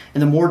tavern.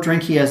 And the more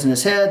drink he has in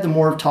his head, the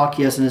more talk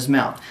he has in his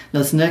mouth." Now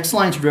this next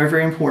line is very,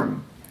 very important.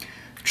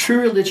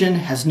 "True religion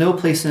has no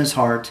place in his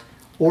heart,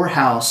 or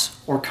house,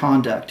 or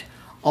conduct.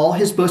 All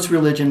his boast of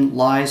religion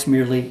lies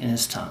merely in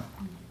his tongue."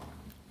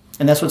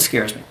 And that's what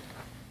scares me.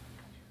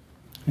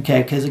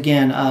 Okay, because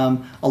again,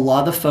 a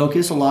lot of the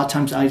focus, a lot of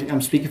times,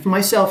 I'm speaking for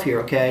myself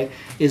here, okay,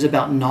 is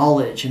about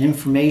knowledge and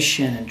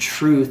information and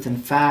truth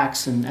and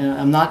facts, and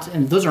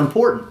those are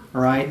important,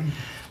 all right?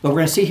 But we're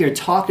going to see here,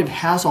 talkative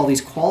has all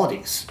these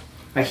qualities.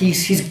 Right?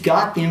 He's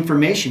got the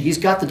information, he's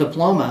got the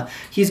diploma,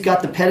 he's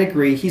got the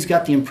pedigree, he's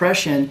got the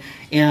impression,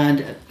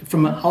 and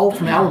from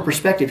our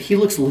perspective, he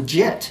looks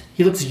legit,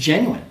 he looks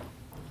genuine.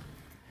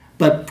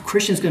 But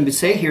Christian's going to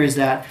say here is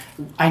that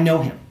I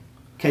know him.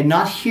 Okay,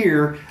 not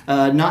here,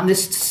 not in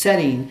this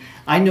setting.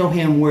 I know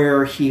him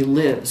where he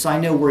lives. I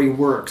know where he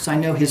works. I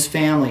know his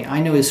family. I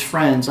know his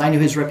friends. I know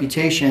his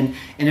reputation.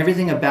 And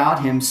everything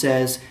about him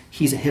says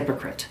he's a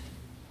hypocrite.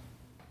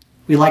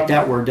 We like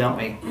that word, don't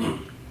we?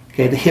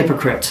 Okay, the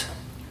hypocrite.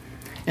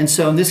 And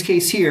so in this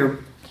case here,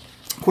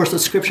 of course, the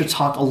scriptures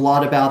talk a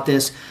lot about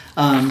this.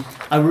 From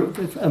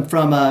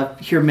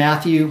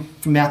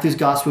Matthew's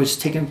Gospel, which is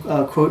taken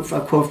a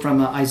quote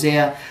from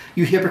Isaiah.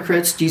 "You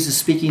hypocrites," Jesus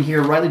speaking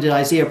here, "rightly did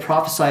Isaiah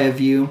prophesy of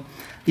you.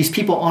 These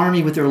people honor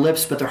me with their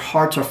lips, but their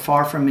hearts are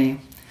far from me.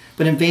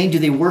 But in vain do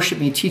they worship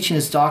me, teaching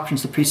as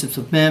doctrines the precepts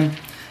of men."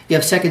 You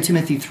have 2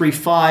 Timothy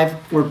 3:5,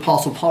 where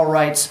Apostle Paul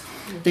writes,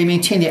 "They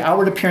maintain the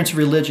outward appearance of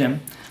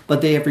religion,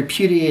 but they have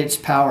repudiated its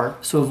power.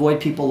 So avoid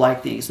people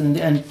like these."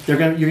 And you're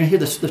going to hear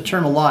the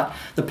term a lot: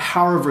 the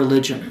power of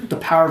religion,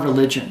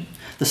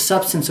 the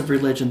substance of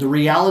religion, the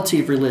reality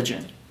of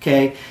religion.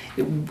 Okay,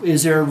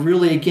 is there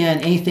really, again,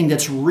 anything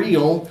that's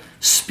real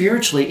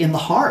spiritually in the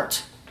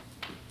heart?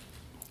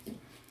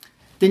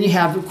 Then you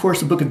have, of course,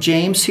 the book of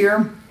James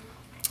here.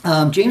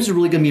 James is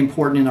really going to be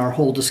important in our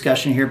whole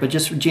discussion here, but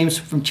just James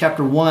from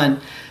chapter 1,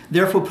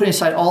 "Therefore, putting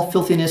aside all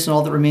filthiness and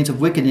all that remains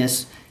of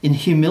wickedness, in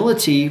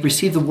humility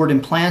receive the word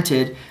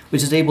implanted,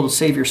 which is able to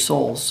save your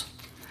souls.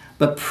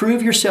 But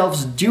prove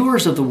yourselves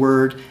doers of the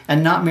word,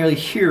 and not merely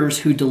hearers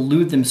who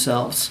delude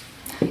themselves.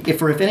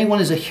 If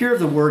anyone is a hearer of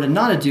the word and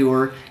not a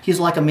doer, he is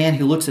like a man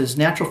who looks at his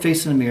natural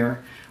face in a mirror.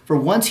 For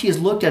once he has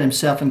looked at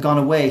himself and gone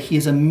away, he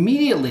has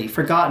immediately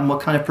forgotten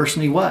what kind of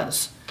person he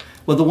was.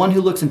 Well, the one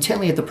who looks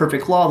intently at the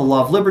perfect law, the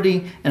law of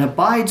liberty, and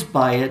abides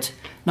by it,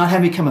 not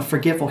having become a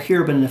forgetful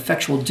hearer but an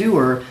effectual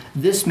doer,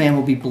 this man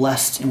will be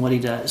blessed in what he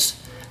does."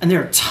 And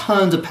there are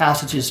tons of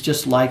passages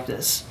just like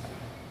this,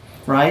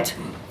 right?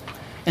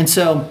 And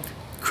so,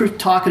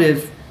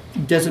 talkative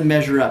doesn't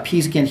measure up.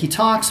 He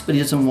talks, but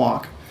he doesn't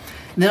walk.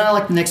 And then I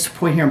like the next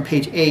point here on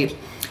page 8.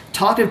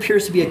 Talkative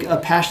appears to be a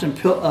passionate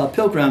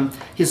pilgrim.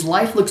 His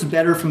life looks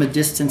better from a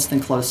distance than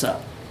close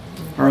up.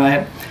 All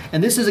right?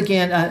 And this is,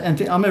 again, and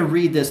I'm going to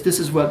read this. This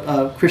is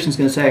what Christian's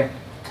going to say.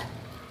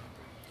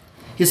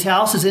 "His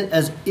house is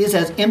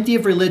as empty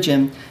of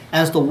religion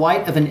as the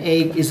white of an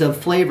egg is of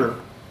flavor.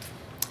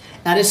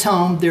 At his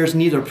home there is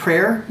neither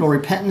prayer nor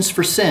repentance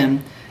for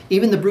sin.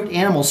 Even the brute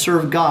animals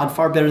serve God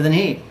far better than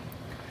he.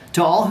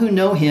 To all who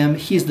know him,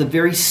 he is the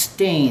very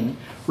stain,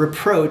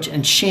 reproach,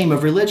 and shame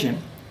of religion.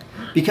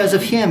 Because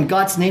of him,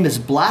 God's name is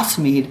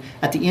blasphemed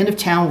at the end of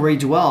town where he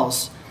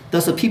dwells.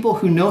 Thus the people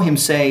who know him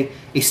say,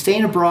 a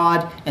stain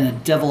abroad and a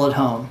devil at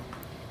home.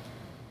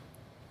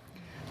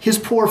 His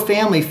poor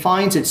family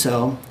finds it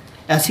so,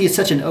 as he is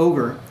such an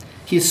ogre.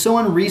 He is so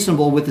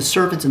unreasonable with the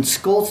servants and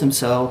scolds them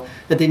so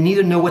that they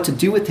neither know what to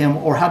do with him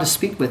or how to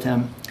speak with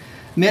him.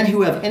 Men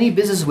who have any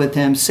business with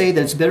him say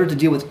that it's better to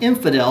deal with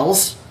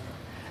infidels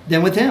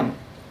than with him,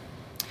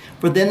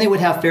 for then they would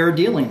have fairer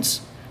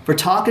dealings. For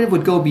talkative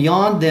would go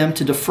beyond them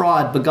to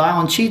defraud, beguile,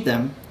 and cheat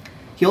them.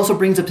 He also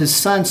brings up his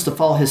sons to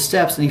follow his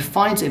steps, and he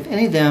finds, if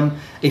any of them,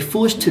 a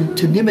foolish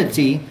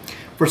timidity,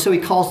 For so he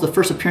calls the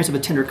first appearance of a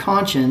tender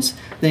conscience,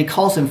 then he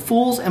calls them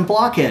fools and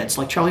blockheads,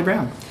 like Charlie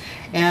Brown,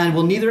 and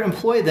will neither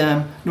employ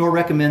them nor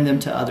recommend them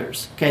to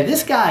others. Okay,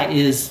 this guy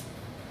is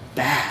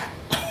bad.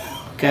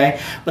 Okay,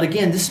 but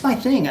again, this is my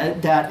thing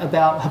that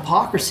about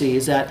hypocrisy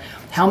is that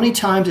how many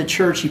times at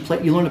church you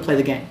learn to play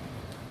the game.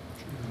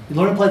 You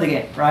learn to play the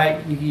game,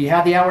 right? You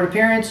have the outward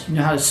appearance, you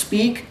know how to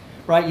speak,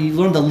 right? You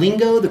learn the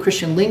lingo, the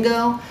Christian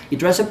lingo. You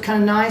dress up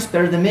kind of nice,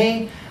 better than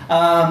me,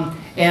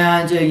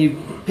 and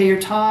you pay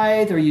your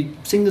tithe or you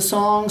sing the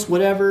songs,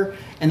 whatever.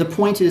 And the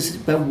point is,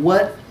 but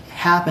what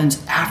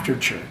happens after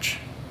church?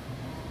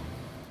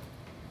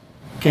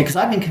 Okay, because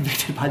I've been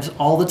convicted by this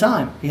all the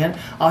time. Yeah?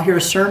 I'll hear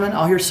a sermon,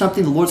 I'll hear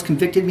something, the Lord's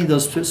convicted me,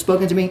 those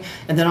spoken to me,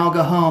 and then I'll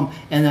go home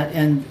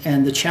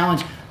and the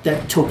challenge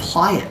that to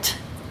apply it,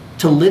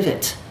 to live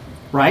it,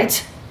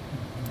 right?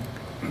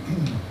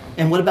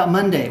 And what about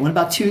Monday? What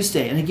about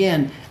Tuesday? And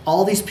again,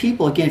 all these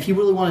people, again, if you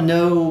really want to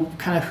know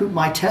kind of who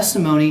my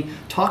testimony,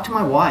 talk to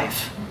my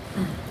wife.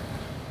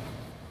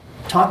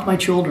 Talk to my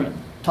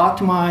children. Talk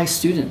to my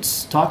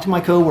students. Talk to my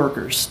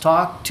coworkers.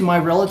 Talk to my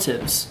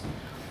relatives.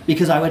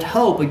 Because I would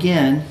hope,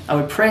 again, I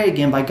would pray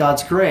again by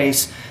God's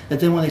grace that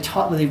then when they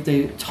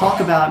talk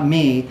about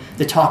me,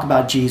 they talk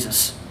about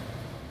Jesus.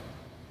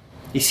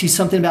 You see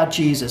something about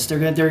Jesus.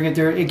 They're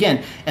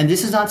again, and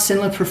this is not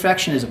sinless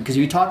perfectionism, because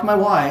if you talk to my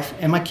wife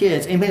and my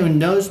kids, anybody who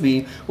knows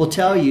me will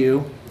tell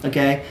you,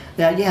 okay,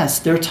 that yes,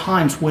 there are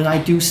times when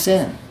I do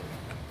sin.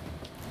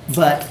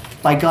 But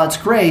by God's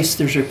grace,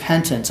 there's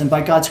repentance. And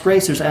by God's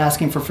grace, there's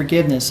asking for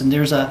forgiveness. And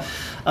there's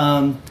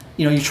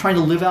you're trying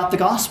to live out the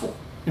gospel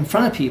in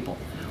front of people.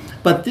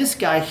 But this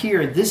guy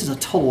here, this is a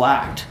total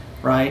act,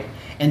 right?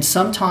 And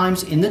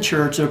sometimes in the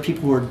church, there are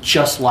people who are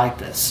just like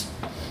this.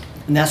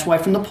 And that's why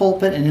from the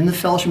pulpit and in the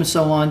fellowship and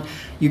so on,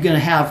 you're going to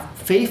have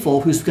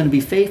faithful who's going to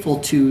be faithful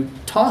to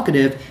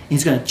talkative, and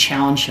he's going to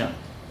challenge him.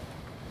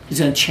 He's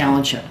going to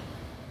challenge him.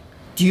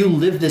 Do you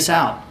live this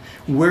out?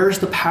 Where's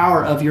the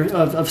power of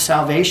of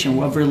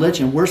salvation, of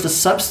religion? Where's the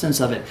substance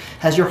of it?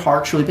 Has your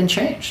heart truly been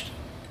changed?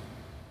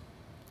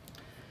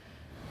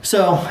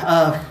 So,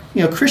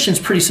 Christian's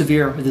pretty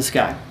severe with this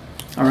guy.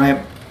 All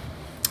right.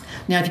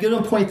 Now, if you go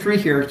to point 3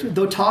 here,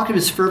 though talkative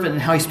is fervent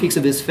in how he speaks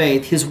of his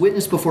faith, his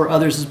witness before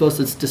others is both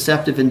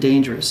deceptive and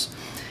dangerous.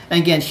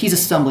 And again, he's a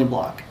stumbling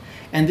block.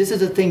 And this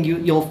is a thing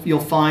you'll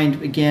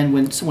find, again,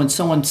 when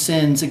someone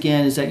sins,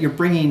 again, is that you're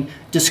bringing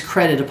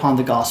discredit upon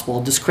the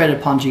gospel, discredit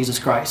upon Jesus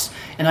Christ.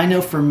 And I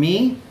know for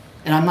me,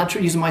 and I'm not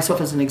using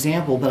myself as an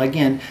example, but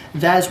again,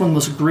 that is one of the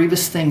most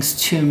grievous things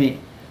to me,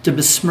 to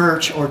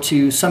besmirch or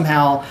to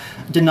somehow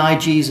deny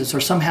Jesus or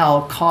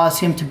somehow cause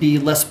him to be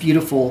less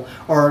beautiful,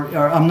 or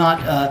I'm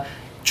not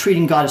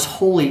treating God as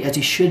holy as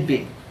he should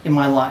be in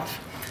my life.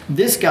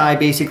 This guy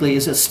basically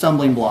is a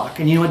stumbling block.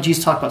 And you know what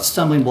Jesus talked about,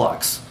 stumbling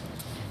blocks.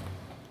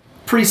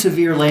 Pretty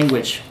severe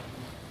language.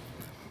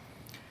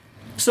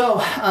 So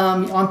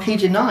on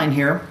page 9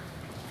 here,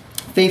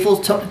 faithful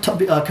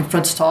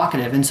confronts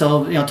talkative. And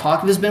so,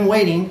 talkative has been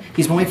waiting.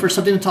 He's been waiting for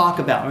something to talk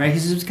about, right?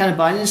 He's just kind of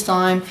biding his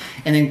time.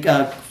 And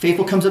then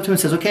faithful comes up to him and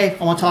says, okay,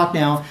 I want to talk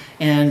now.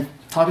 And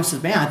talkative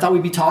says, man, I thought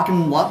we'd be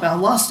talking about a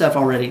lot of stuff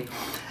already.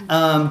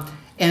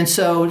 And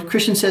so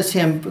Christian says to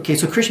him, okay,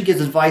 so Christian gives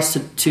advice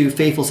to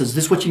faithful, says,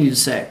 this is what you need to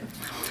say.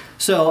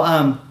 So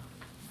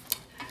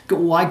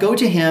I go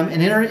to him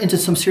and enter into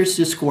some serious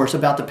discourse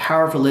about the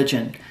power of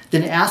religion.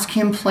 Then ask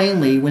him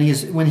plainly, when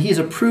he is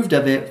approved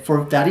of it,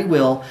 for that he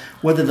will,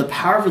 whether the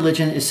power of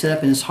religion is set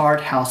up in his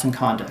heart, house, and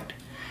conduct.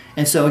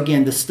 And so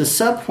again, the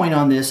sub-point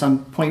on this,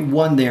 on point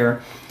 1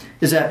 there,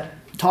 is that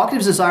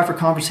talkative's desire for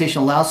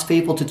conversation allows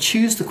faithful to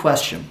choose the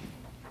question.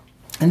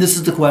 And this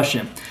is the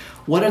question.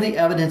 What are the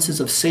evidences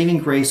of saving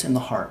grace in the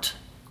heart?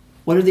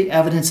 What are the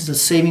evidences of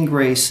saving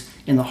grace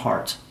in the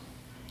heart?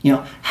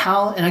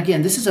 How, and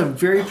again, this is a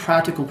very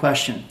practical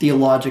question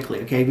theologically,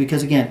 okay?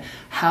 Because again,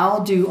 how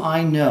do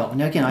I know?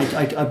 Now again,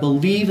 I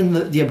believe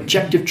in the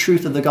objective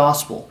truth of the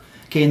gospel,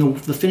 okay, and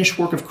the finished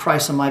work of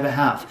Christ on my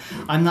behalf.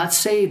 I'm not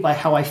saved by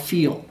how I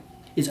feel.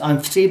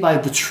 I'm saved by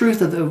the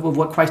truth of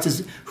what Christ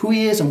is, who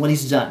he is and what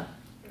he's done,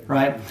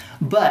 right?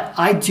 But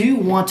I do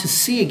want to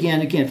see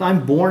again, if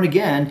I'm born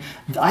again,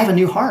 I have a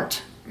new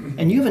heart,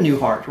 and you have a new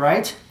heart,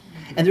 right?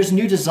 And there's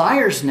new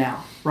desires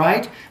now.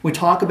 Right? We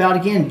talk about,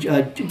 again,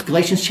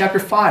 Galatians chapter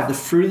 5, the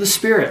fruit of the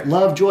Spirit,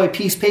 love, joy,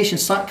 peace,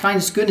 patience,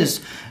 kindness,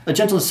 goodness,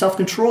 gentleness,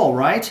 self-control,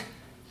 right?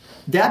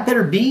 That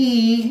better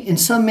be in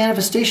some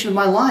manifestation of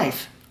my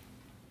life.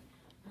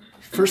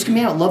 First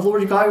commandment, love the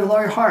Lord your God with all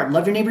your heart.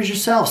 Love your neighbors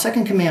yourself.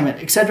 Second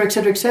commandment, etc.,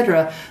 etc.,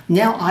 etc.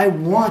 Now I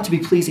want to be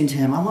pleasing to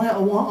him. I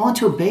want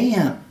to obey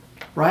him,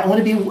 right?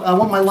 I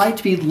want my life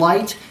to be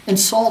light and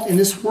salt in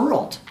this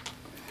world.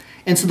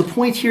 And so the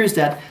point here is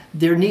that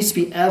there needs to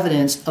be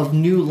evidence of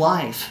new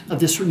life, of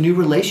this new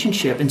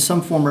relationship in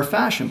some form or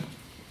fashion.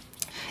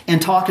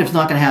 And talkative is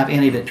not going to have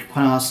any of it,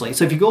 quite honestly.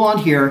 So if you go on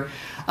here,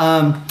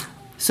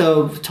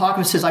 so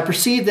talkative says, I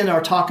perceive then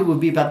our talkative would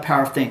be about the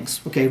power of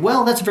things. Okay,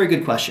 well, that's a very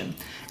good question.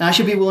 And I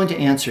should be willing to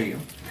answer you.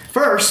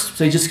 First,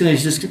 so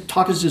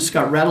talkative's just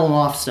got rattling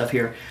off stuff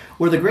here.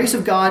 Where the grace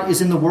of God is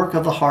in the work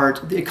of the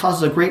heart, it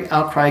causes a great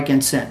outcry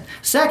against sin.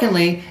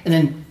 Secondly, and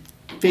then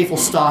Faithful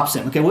stops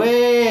him. Okay,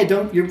 wait,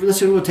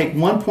 we'll take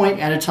one point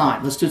at a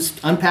time. Let's just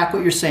unpack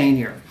what you're saying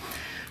here.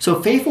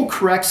 So Faithful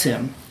corrects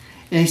him,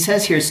 and he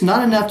says here, it's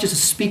not enough just to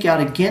speak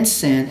out against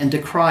sin and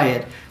decry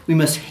it. We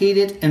must hate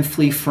it and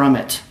flee from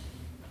it.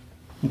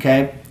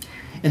 Okay?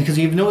 And because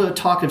you know what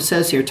Talkative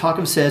says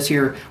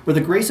here, where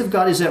the grace of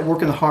God is at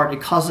work in the heart,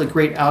 it causes a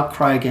great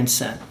outcry against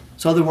sin.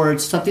 So in other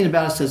words, something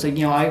about it says,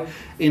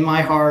 in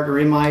my heart or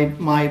in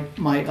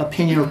my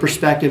opinion or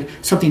perspective,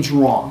 something's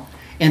wrong.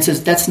 And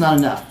says, that's not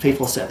enough,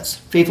 Faithful says.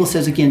 Faithful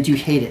says, again, do you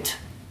hate it?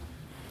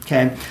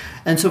 Okay?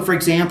 And so, for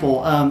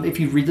example, if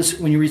you read this,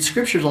 when you read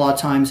scriptures a lot of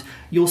times,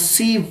 you'll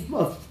see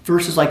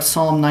verses like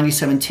Psalm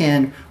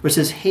 97:10, where it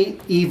says,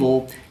 hate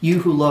evil, you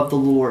who love the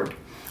Lord.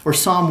 Or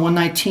Psalm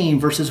 119,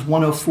 verses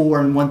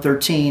 104 and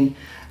 113,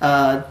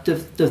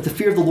 the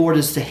fear of the Lord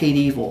is to hate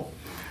evil.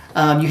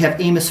 You have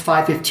Amos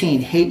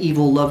 5:15, hate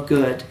evil, love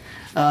good.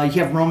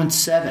 You have Romans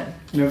 7.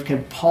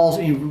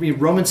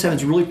 Romans 7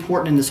 is really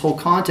important in this whole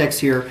context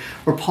here,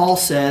 where Paul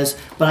says,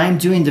 but I am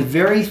doing the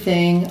very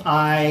thing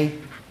I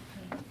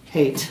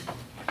hate.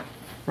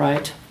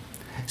 Right?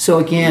 So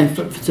again,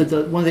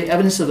 one of the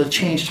evidence of a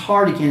changed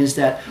heart again is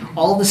that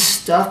all the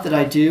stuff that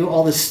I do,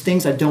 all the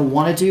things I don't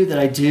want to do that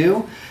I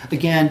do,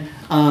 again,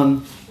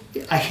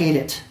 I hate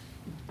it.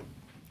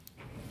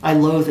 I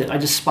loathe it. I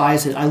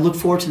despise it. I look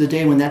forward to the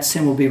day when that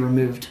sin will be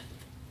removed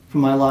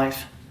from my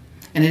life.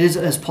 And it is,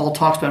 as Paul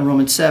talks about in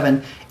Romans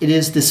 7, it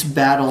is this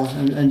battle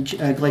in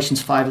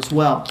Galatians 5 as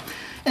well.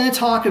 And the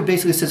talk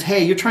basically says,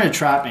 hey, you're trying to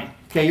trap me.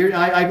 Okay,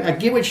 I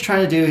get what you're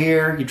trying to do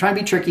here. You're trying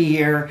to be tricky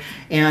here.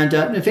 And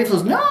Faithful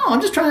says, no, I'm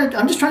just trying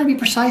to be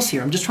precise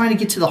here. I'm just trying to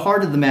get to the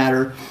heart of the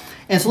matter.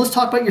 And so let's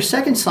talk about your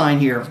second sign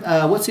here.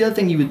 What's the other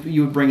thing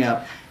you would bring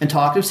up? And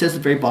Talkative says at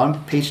the very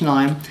bottom, page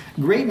 9,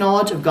 great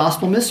knowledge of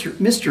gospel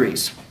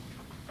mysteries.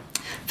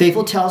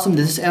 Faithful tells him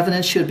this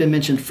evidence should have been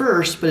mentioned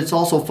first, but it's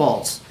also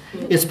false.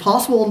 It's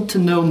possible to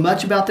know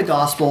much about the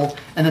gospel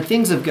and the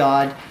things of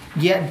God,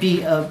 yet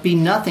be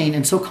nothing,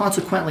 and so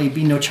consequently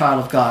be no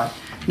child of God.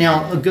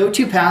 Now, a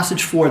go-to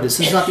passage for this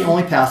is not the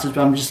only passage,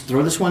 but I'm just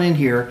throw this one in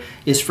here,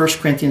 is 1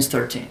 Corinthians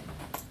 13.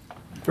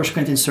 1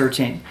 Corinthians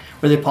 13,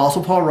 where the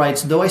Apostle Paul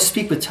writes, though I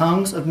speak with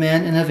tongues of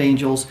men and of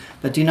angels,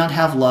 but do not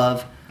have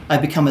love, I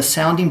become a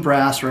sounding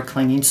brass or a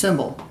clanging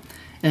cymbal.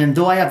 And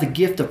though I have the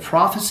gift of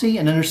prophecy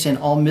and understand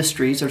all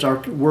mysteries, there's our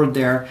word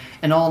there,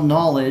 and all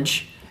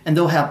knowledge, and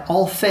though I have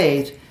all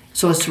faith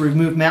so as to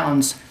remove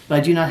mountains, but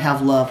I do not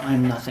have love, I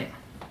am nothing.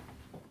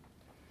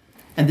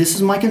 And this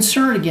is my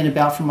concern again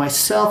about for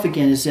myself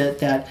again, is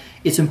that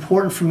it's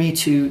important for me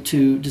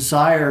to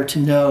desire, to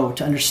know,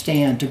 to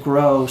understand, to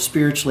grow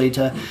spiritually,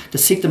 to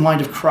seek the mind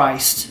of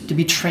Christ, to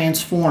be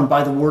transformed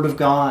by the Word of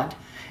God,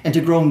 and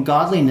to grow in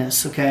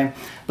godliness, okay?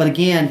 But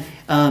again,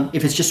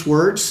 if it's just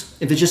words,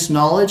 if it's just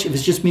knowledge, if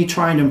it's just me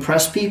trying to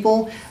impress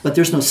people, but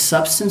there's no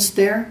substance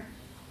there,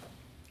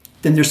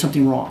 then there's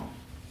something wrong,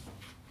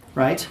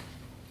 right?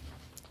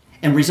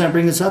 And the reason I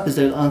bring this up is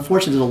that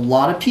unfortunately there's a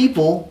lot of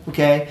people,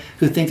 okay,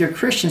 who think they're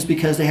Christians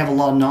because they have a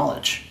lot of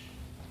knowledge.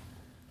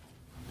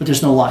 But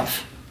there's no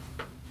life.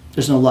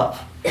 There's no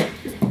love.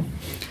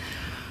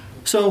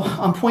 So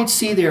on point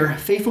C there,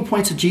 Faithful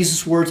points to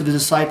Jesus' words of his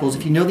disciples.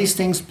 If you know these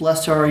things,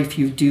 blessed are you if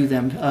you do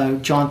them.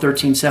 John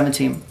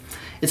 13:17.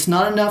 It's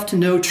not enough to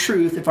know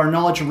truth if our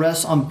knowledge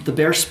rests on the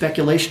bare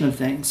speculation of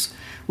things.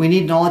 We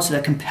need knowledge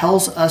that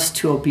compels us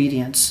to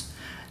obedience.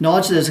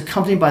 Knowledge that is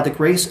accompanied by the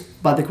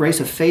grace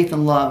of faith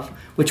and love,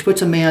 which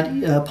puts a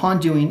man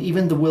upon doing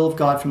even the will of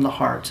God from the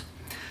heart.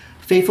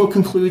 Faithful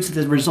concludes that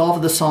the resolve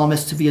of the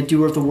psalmist to be a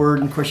doer of the word,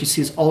 and of course you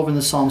see this all over in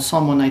the Psalm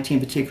 119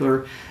 in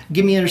particular.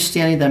 Give me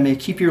understanding that I may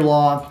keep your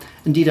law.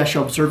 Indeed, I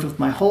shall observe it with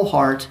my whole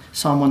heart.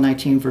 Psalm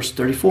 119, verse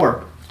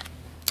 34.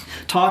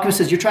 Talkative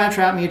says, you're trying to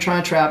trap me, you're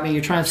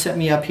trying to set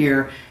me up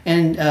here.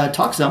 And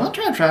Talk says, I'm not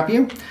trying to trap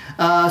you.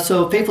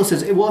 So Faithful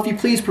says, well, if you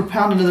please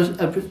propound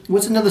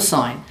what's another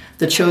sign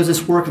that shows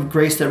this work of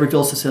grace that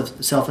reveals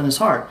itself in his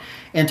heart?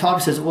 And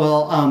Talkative says,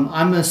 well,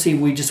 I'm going to see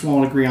we just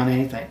won't agree on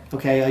anything.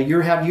 Okay, you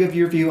have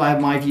your view, I have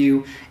my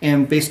view,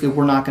 and basically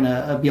we're not going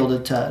to be able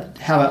to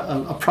have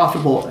a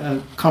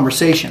profitable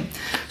conversation.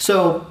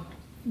 So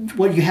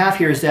what you have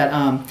here is that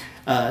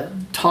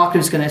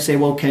Talkative is going to say,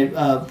 well, okay,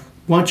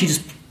 why don't you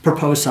just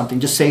propose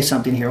something, just say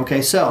something here.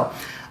 Okay, so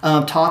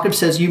Talkative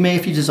says, you may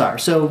if you desire.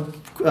 So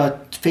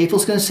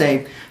Faithful's going to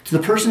say, to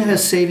the person who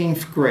has saving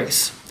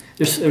grace,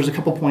 there's a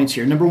couple points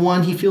here. Number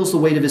one, he feels the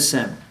weight of his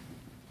sin.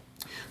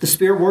 The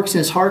Spirit works in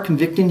his heart,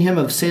 convicting him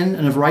of sin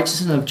and of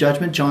righteousness and of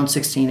judgment, John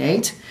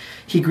 16:8.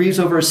 He grieves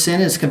over his sin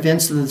and is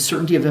convinced of the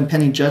certainty of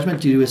impending judgment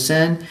due to his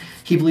sin.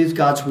 He believes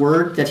God's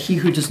word, that he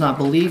who does not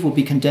believe will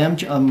be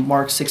condemned,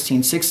 Mark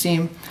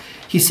 16:16.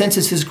 He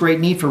senses his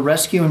great need for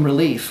rescue and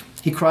relief.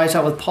 He cries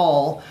out with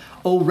Paul,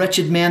 O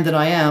wretched man that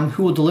I am,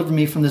 who will deliver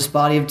me from this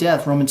body of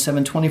death? Romans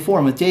 7:24.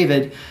 And with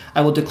David,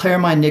 I will declare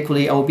my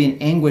iniquity. I will be in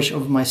anguish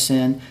over my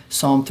sin.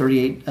 Psalm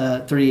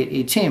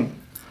 38:18.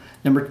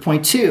 Number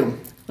point 2.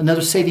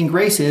 Another saving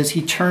grace is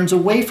he turns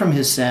away from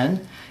his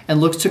sin. and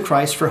looks to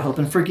Christ for hope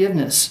and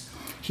forgiveness.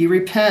 He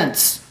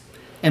repents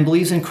and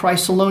believes in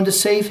Christ alone to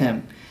save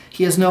him.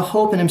 He has no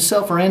hope in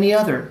himself or any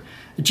other.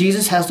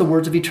 Jesus has the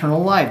words of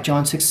eternal life,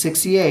 John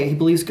 6:68. He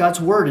believes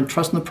God's word and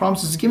trusts in the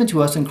promises given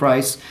to us in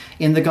Christ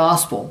in the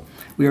gospel.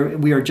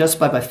 We are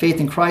justified by faith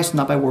in Christ,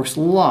 not by works of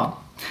the law.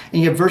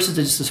 And you have verses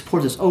that just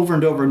support this over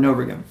and over and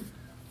over again.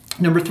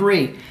 Number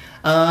 3,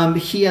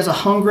 he has a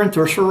hunger and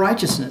thirst for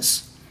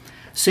righteousness.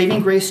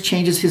 Saving grace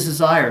changes his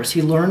desires.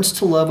 He learns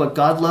to love what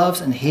God loves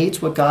and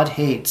hates what God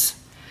hates.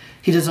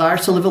 He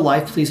desires to live a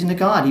life pleasing to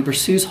God. He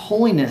pursues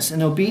holiness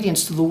and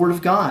obedience to the Word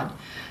of God.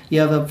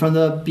 You have from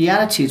the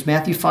Beatitudes,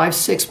 Matthew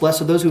 5:6,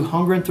 blessed are those who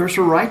hunger and thirst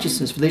for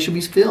righteousness, for they shall be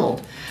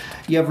filled.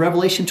 You have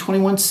Revelation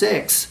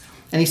 21:6,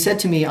 and he said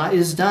to me, it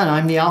is done. I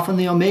am the Alpha and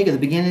the Omega, the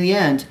beginning and the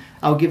end.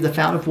 I will give the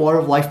fountain of water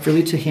of life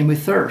freely to him who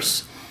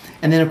thirsts.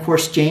 And then, of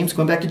course, James,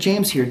 going back to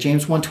James here,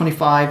 James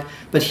 1:25,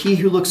 but he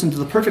who looks into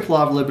the perfect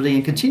law of liberty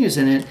and continues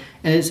in it,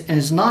 and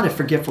is not a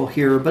forgetful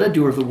hearer, but a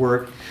doer of the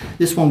work,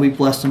 this one will be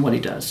blessed in what he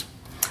does.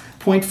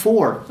 Point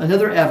 4,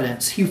 another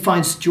evidence. He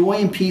finds joy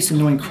and peace in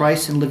knowing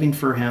Christ and living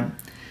for him.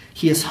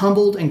 He is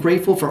humbled and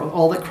grateful for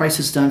all that Christ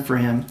has done for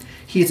him.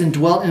 He is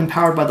indwelt and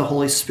empowered by the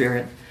Holy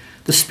Spirit.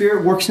 The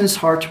Spirit works in his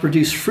heart to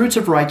produce fruits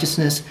of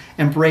righteousness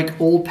and break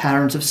old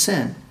patterns of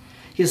sin.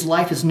 His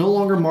life is no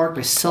longer marked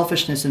by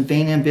selfishness and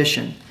vain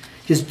ambition.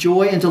 His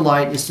joy and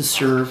delight is to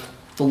serve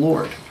the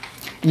Lord.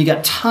 And you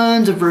got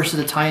tons of verses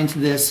that tie into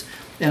this,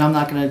 and I'm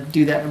not going to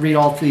do that, read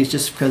all of these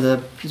just for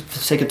the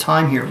sake of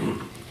time here.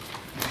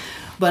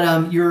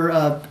 But your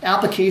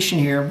application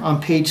here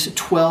on page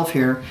 12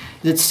 here,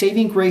 that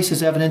saving grace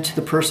is evident to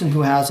the person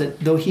who has it,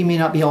 though he may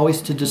not be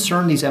always to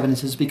discern these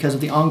evidences because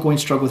of the ongoing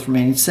struggle with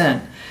remaining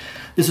sin.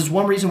 This is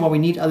one reason why we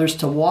need others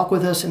to walk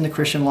with us in the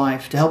Christian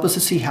life, to help us to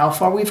see how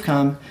far we've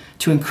come,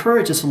 to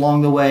encourage us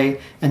along the way,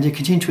 and to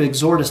continue to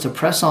exhort us to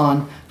press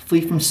on,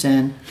 flee from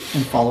sin,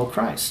 and follow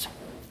Christ.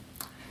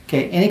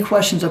 Okay, any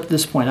questions up to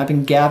this point? I've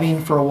been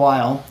gabbing for a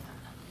while.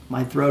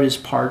 My throat is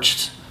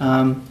parched.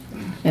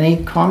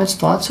 Any comments,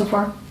 thoughts so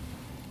far?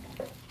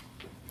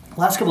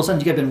 Last couple of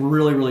times you guys have been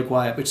really, really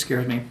quiet, which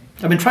scares me.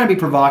 I've been trying to be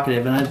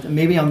provocative, and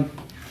maybe I'm...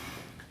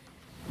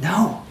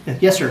 No.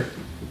 Yes, sir.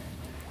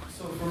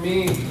 So for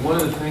me, one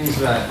of the things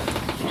that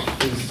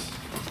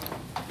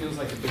feels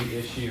like a big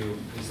issue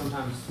is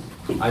sometimes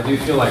I do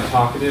feel like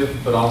talkative,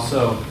 but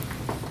also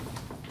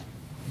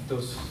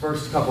those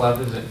first couple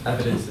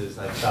evidences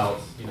I felt,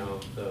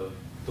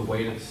 the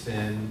weight of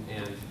sin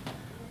and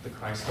the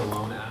Christ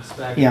alone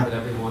aspect, yeah. But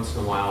every once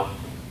in a while,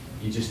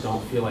 you just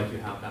don't feel like you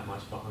have that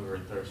much of a hunger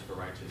and thirst for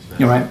righteousness.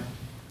 You're right.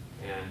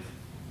 And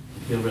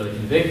you feel really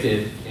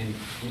convicted, and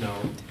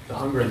the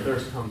hunger and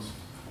thirst comes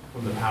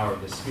from the power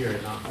of the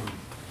Spirit, not from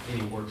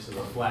any works of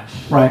the flesh.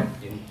 Right.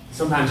 And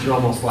sometimes you're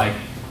almost like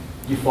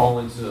you fall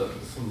into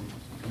some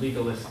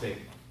legalistic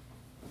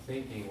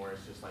thinking where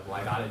it's just like, well,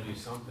 I got to do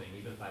something,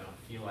 even if I don't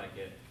feel like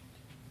it.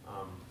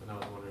 And I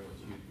was wondering what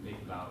you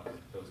think about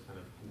those kind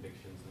of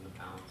convictions and the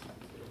balance.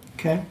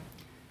 Okay.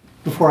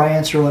 Before I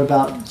answer, what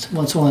about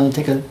someone to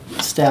take a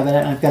stab at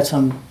it? I've got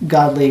some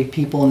godly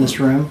people in this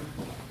room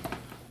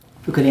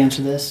who could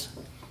answer this.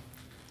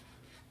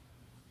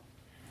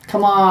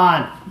 Come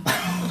on.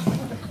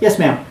 Yes,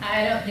 ma'am.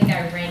 I don't think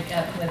I rank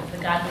up with the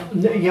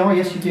godly people. Yeah, well,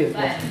 yes, you do.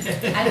 But I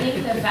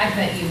think the fact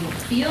that you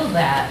feel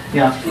that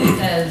Yeah.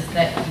 says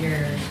that your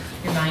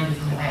mind is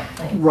in the right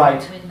place.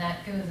 Right. When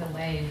that goes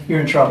away, You're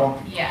in trouble.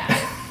 yeah,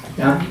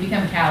 Yeah. you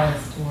become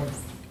callous towards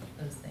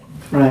those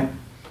things. Right.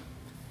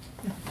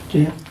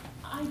 Gia?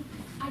 I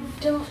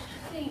don't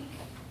think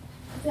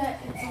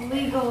that it's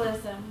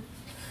legalism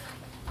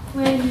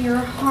when your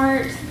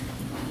heart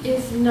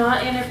is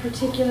not in a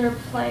particular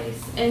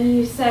place and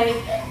you say,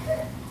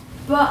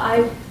 but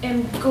I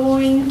am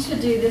going to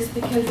do this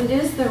because it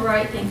is the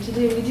right thing to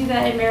do. We do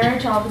that in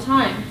marriage all the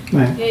time.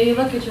 Right. Yeah, you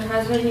look at your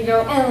husband and you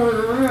go,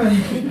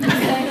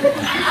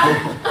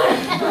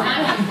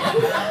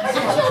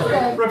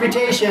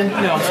 Reputation.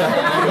 No, I'm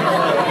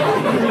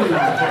sorry.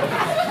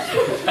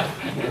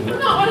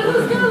 not one of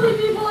those godly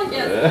people, I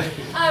guess.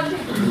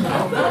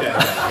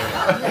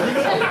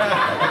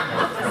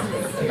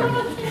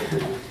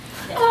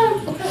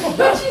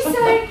 But you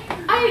say,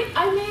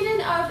 I made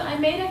an oath, I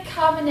made a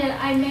covenant,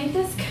 I made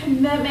this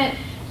commitment,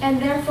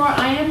 and therefore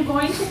I am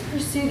going to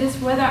pursue this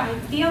whether I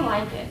feel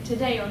like it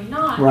today or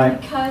not.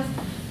 Right. Because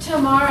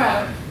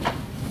tomorrow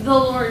the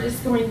Lord is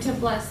going to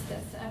bless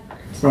this effort.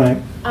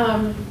 Right.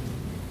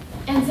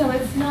 And so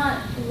it's not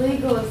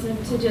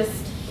legalism to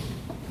just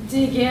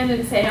dig in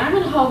and say, I'm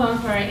going to hold on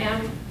where I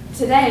am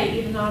today,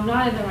 even though I'm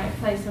not in the right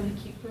place. I'm going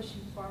to keep pushing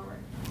forward.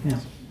 Yeah.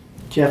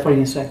 Jeff, what are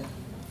you going to say?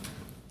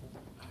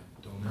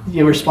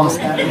 Your response to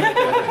that?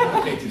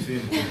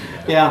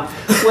 Yeah.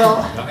 Well,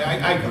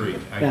 I agree.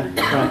 Yeah,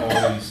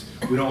 right.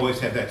 We don't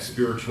always have that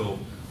spiritual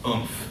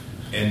oomph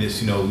and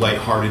this,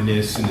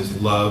 lightheartedness and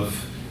this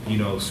love,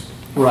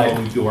 Right.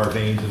 flowing through our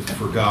veins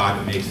for God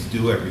that makes us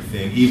do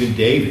everything. Even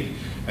David,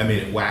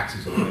 it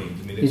waxes away.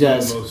 He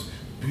does. Some of the most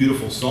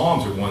beautiful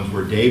Psalms are ones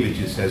where David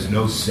just has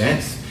no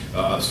sense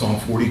Psalm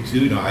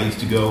 42. I used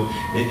to go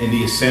in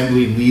the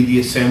assembly, lead the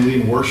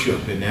assembly in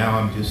worship, and now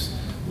I'm just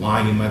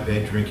lying in my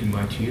bed drinking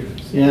my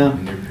tears. Yeah.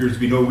 And there appears to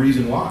be no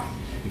reason why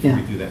if you Yeah.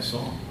 read through that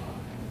psalm.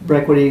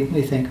 Breck, what do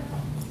you think?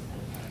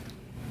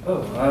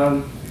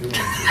 I'm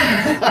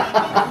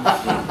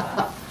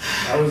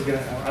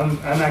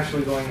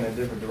actually going in a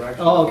different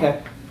direction. Oh, okay.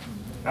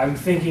 I'm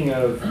thinking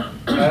of,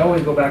 I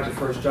always go back to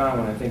 1 John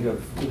when I think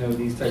of,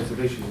 these types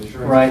of issues,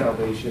 assurance Right. of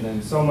salvation,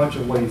 and so much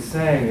of what he's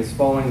saying is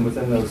falling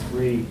within those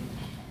three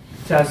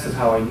tests of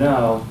how I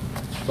know,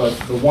 but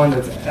the one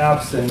that's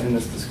absent in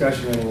this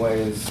discussion anyway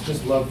is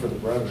just love for the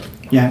brethren.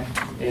 Yeah.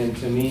 And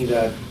to me,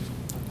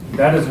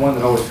 that is one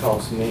that always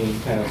helps me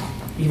kind of,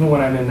 even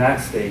when I'm in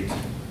that state,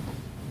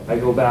 I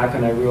go back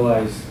and I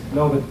realize,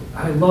 no, but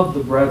I love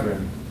the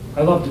brethren.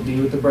 I love to be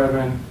with the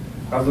brethren.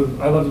 I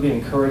love to be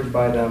encouraged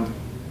by them.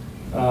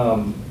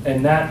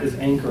 And that is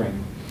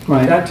anchoring.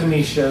 Right. That to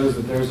me shows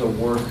that there's a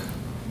work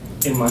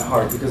in my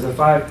heart. Because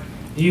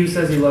he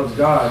says he loves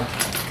God,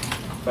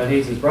 but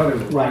hates his brother.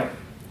 Right.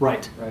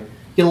 Right. Right.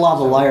 Get a lot of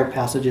the liar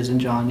passages in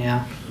John,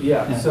 yeah.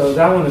 Yeah, so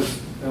that one is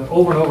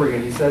over and over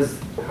again. He says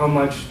how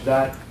much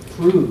that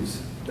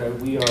proves that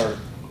we are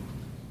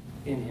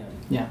in him.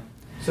 Yeah.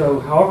 So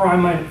however I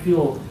might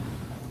feel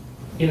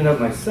in and of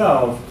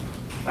myself,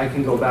 I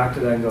can go back to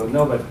that and go,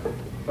 no,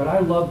 but I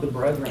love the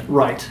brethren.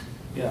 Right.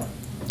 Yeah.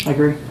 I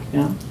agree.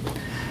 Yeah.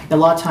 A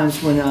lot of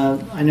times when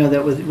I know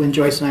that when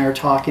Joyce and I are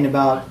talking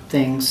about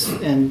things,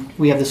 and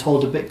we have this whole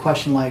debate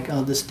question like,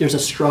 there's a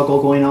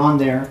struggle going on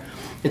there.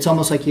 It's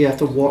almost like you have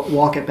to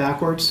walk it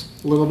backwards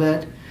a little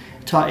bit,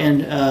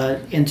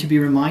 and to be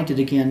reminded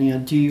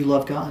again. Do you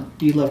love God?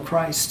 Do you love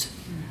Christ?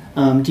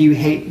 Do you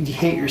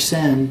hate your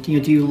sin? Do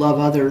you love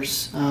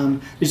others?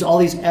 There's all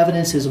these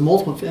evidences,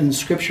 multiple in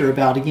Scripture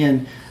about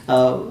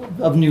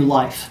of new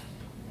life,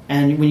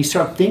 and when you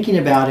start thinking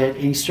about it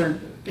and you start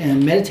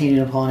and meditating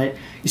upon it,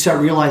 you start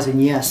realizing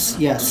yes.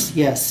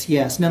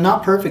 Now,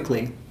 not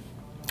perfectly,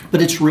 but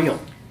it's real.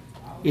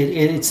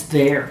 It's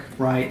there,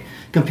 right?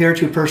 Compared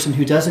to a person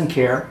who doesn't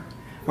care,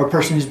 or a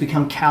person who's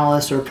become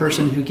callous, or a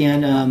person who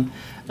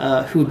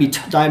who would be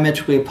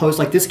diametrically opposed.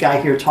 Like this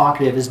guy here,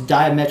 talkative, is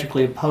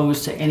diametrically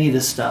opposed to any of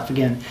this stuff.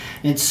 Again,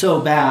 and it's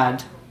so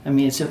bad. I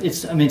mean,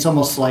 it's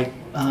almost like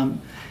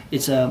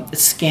it's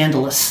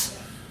scandalous.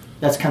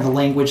 That's kind of the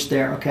language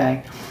there.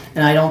 Okay,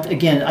 and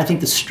I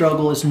think the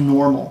struggle is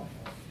normal.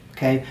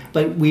 Okay,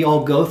 but we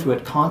all go through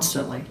it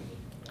constantly.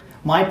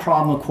 My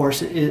problem, of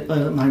course, I have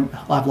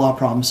a lot of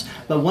problems,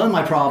 but one of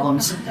my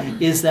problems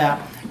is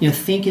that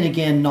thinking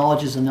again,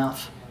 knowledge is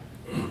enough.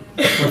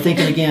 Or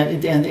thinking again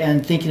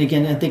and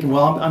thinking,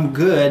 well, I'm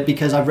good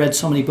because I've read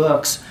so many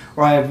books,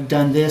 or I've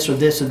done this or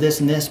this or this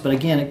and this. But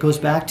again, it goes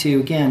back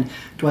to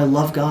do I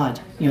love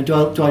God?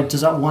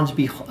 Does I want to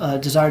be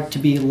desire to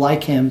be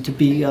like Him, to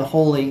be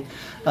holy?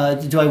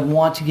 Do I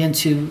want again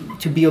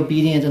to be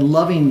obedient and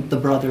loving the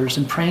brothers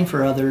and praying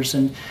for others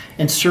and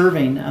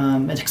serving,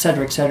 et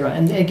cetera, et cetera.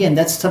 And again,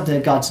 that's something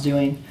that God's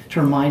doing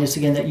to remind us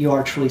again that you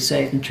are truly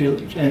saved and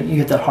truly you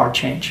get that heart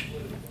change.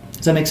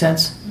 Does that make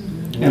sense?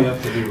 We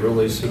have to be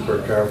really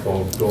super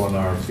careful going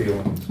our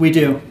feelings. We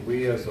do.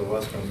 We as a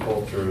Western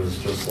culture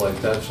is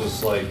that's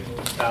just like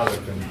out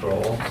of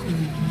control.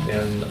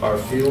 And our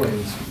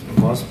feelings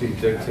must be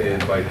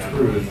dictated by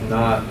truth,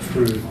 not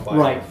truth by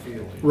our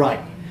feelings.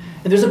 Right.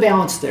 And there's a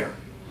balance there.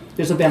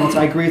 There's a balance.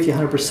 I agree with you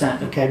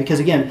 100%. Okay,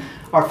 because again,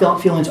 our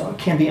feelings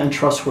can be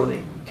untrustworthy.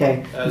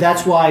 Okay,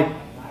 that's why.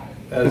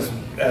 As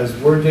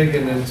we're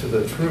digging into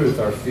the truth,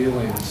 our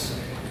feelings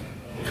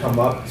come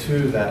up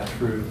to that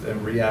truth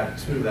and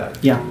react to that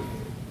truth. Yeah.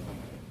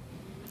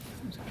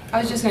 I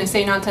was just going to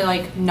say not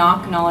to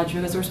knock knowledge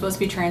because we're supposed to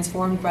be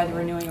transformed by the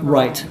renewing of our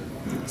Right.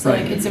 mind. So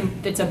Right.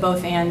 it's a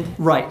both and.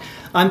 Right.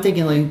 I'm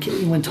thinking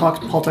when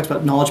Paul talks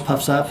about knowledge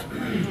puffs up,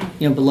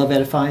 but love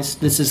edifies.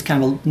 This is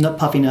kind of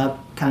puffing up,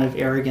 kind of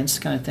arrogance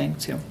kind of thing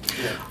too.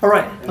 Yeah. All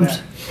right.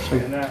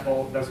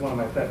 That's one of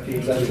my pet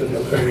peeves.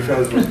 It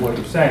goes with what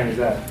you're saying is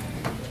that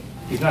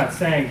he's not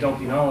saying don't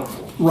be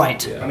knowledgeable.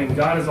 Right. I mean,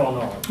 God is all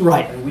knowledge.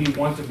 Right. And we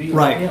want to be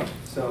Right. like Him.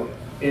 So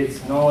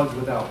it's knowledge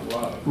without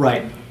love.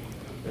 Right.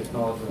 It's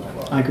knowledge without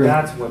love. I agree.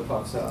 That's what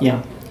puffs up.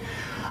 Yeah.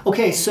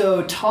 Okay,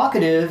 so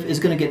talkative is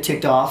going to get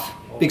ticked off.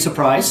 Big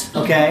surprise.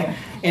 Okay,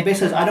 and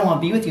basically says, "I don't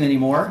want to be with you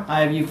anymore.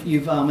 I'm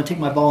going to take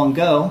my ball and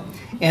go."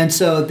 And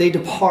so they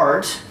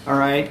depart. All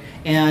right,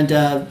 and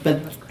but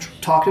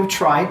talkative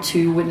tried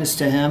to witness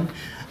to him,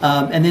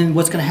 and then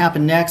what's going to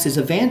happen next is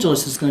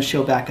evangelist is going to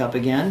show back up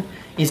again.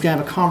 He's going to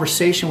have a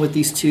conversation with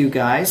these two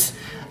guys,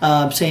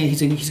 saying he's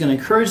going to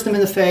encourage them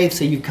in the faith.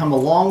 Say you've come a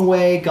long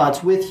way.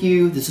 God's with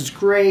you. This is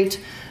great.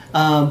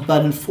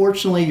 But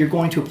unfortunately, you're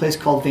going to a place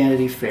called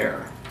Vanity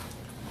Fair.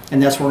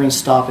 And that's where we're going to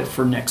stop it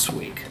for next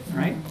week. All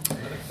right?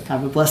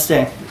 Have a blessed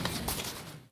day.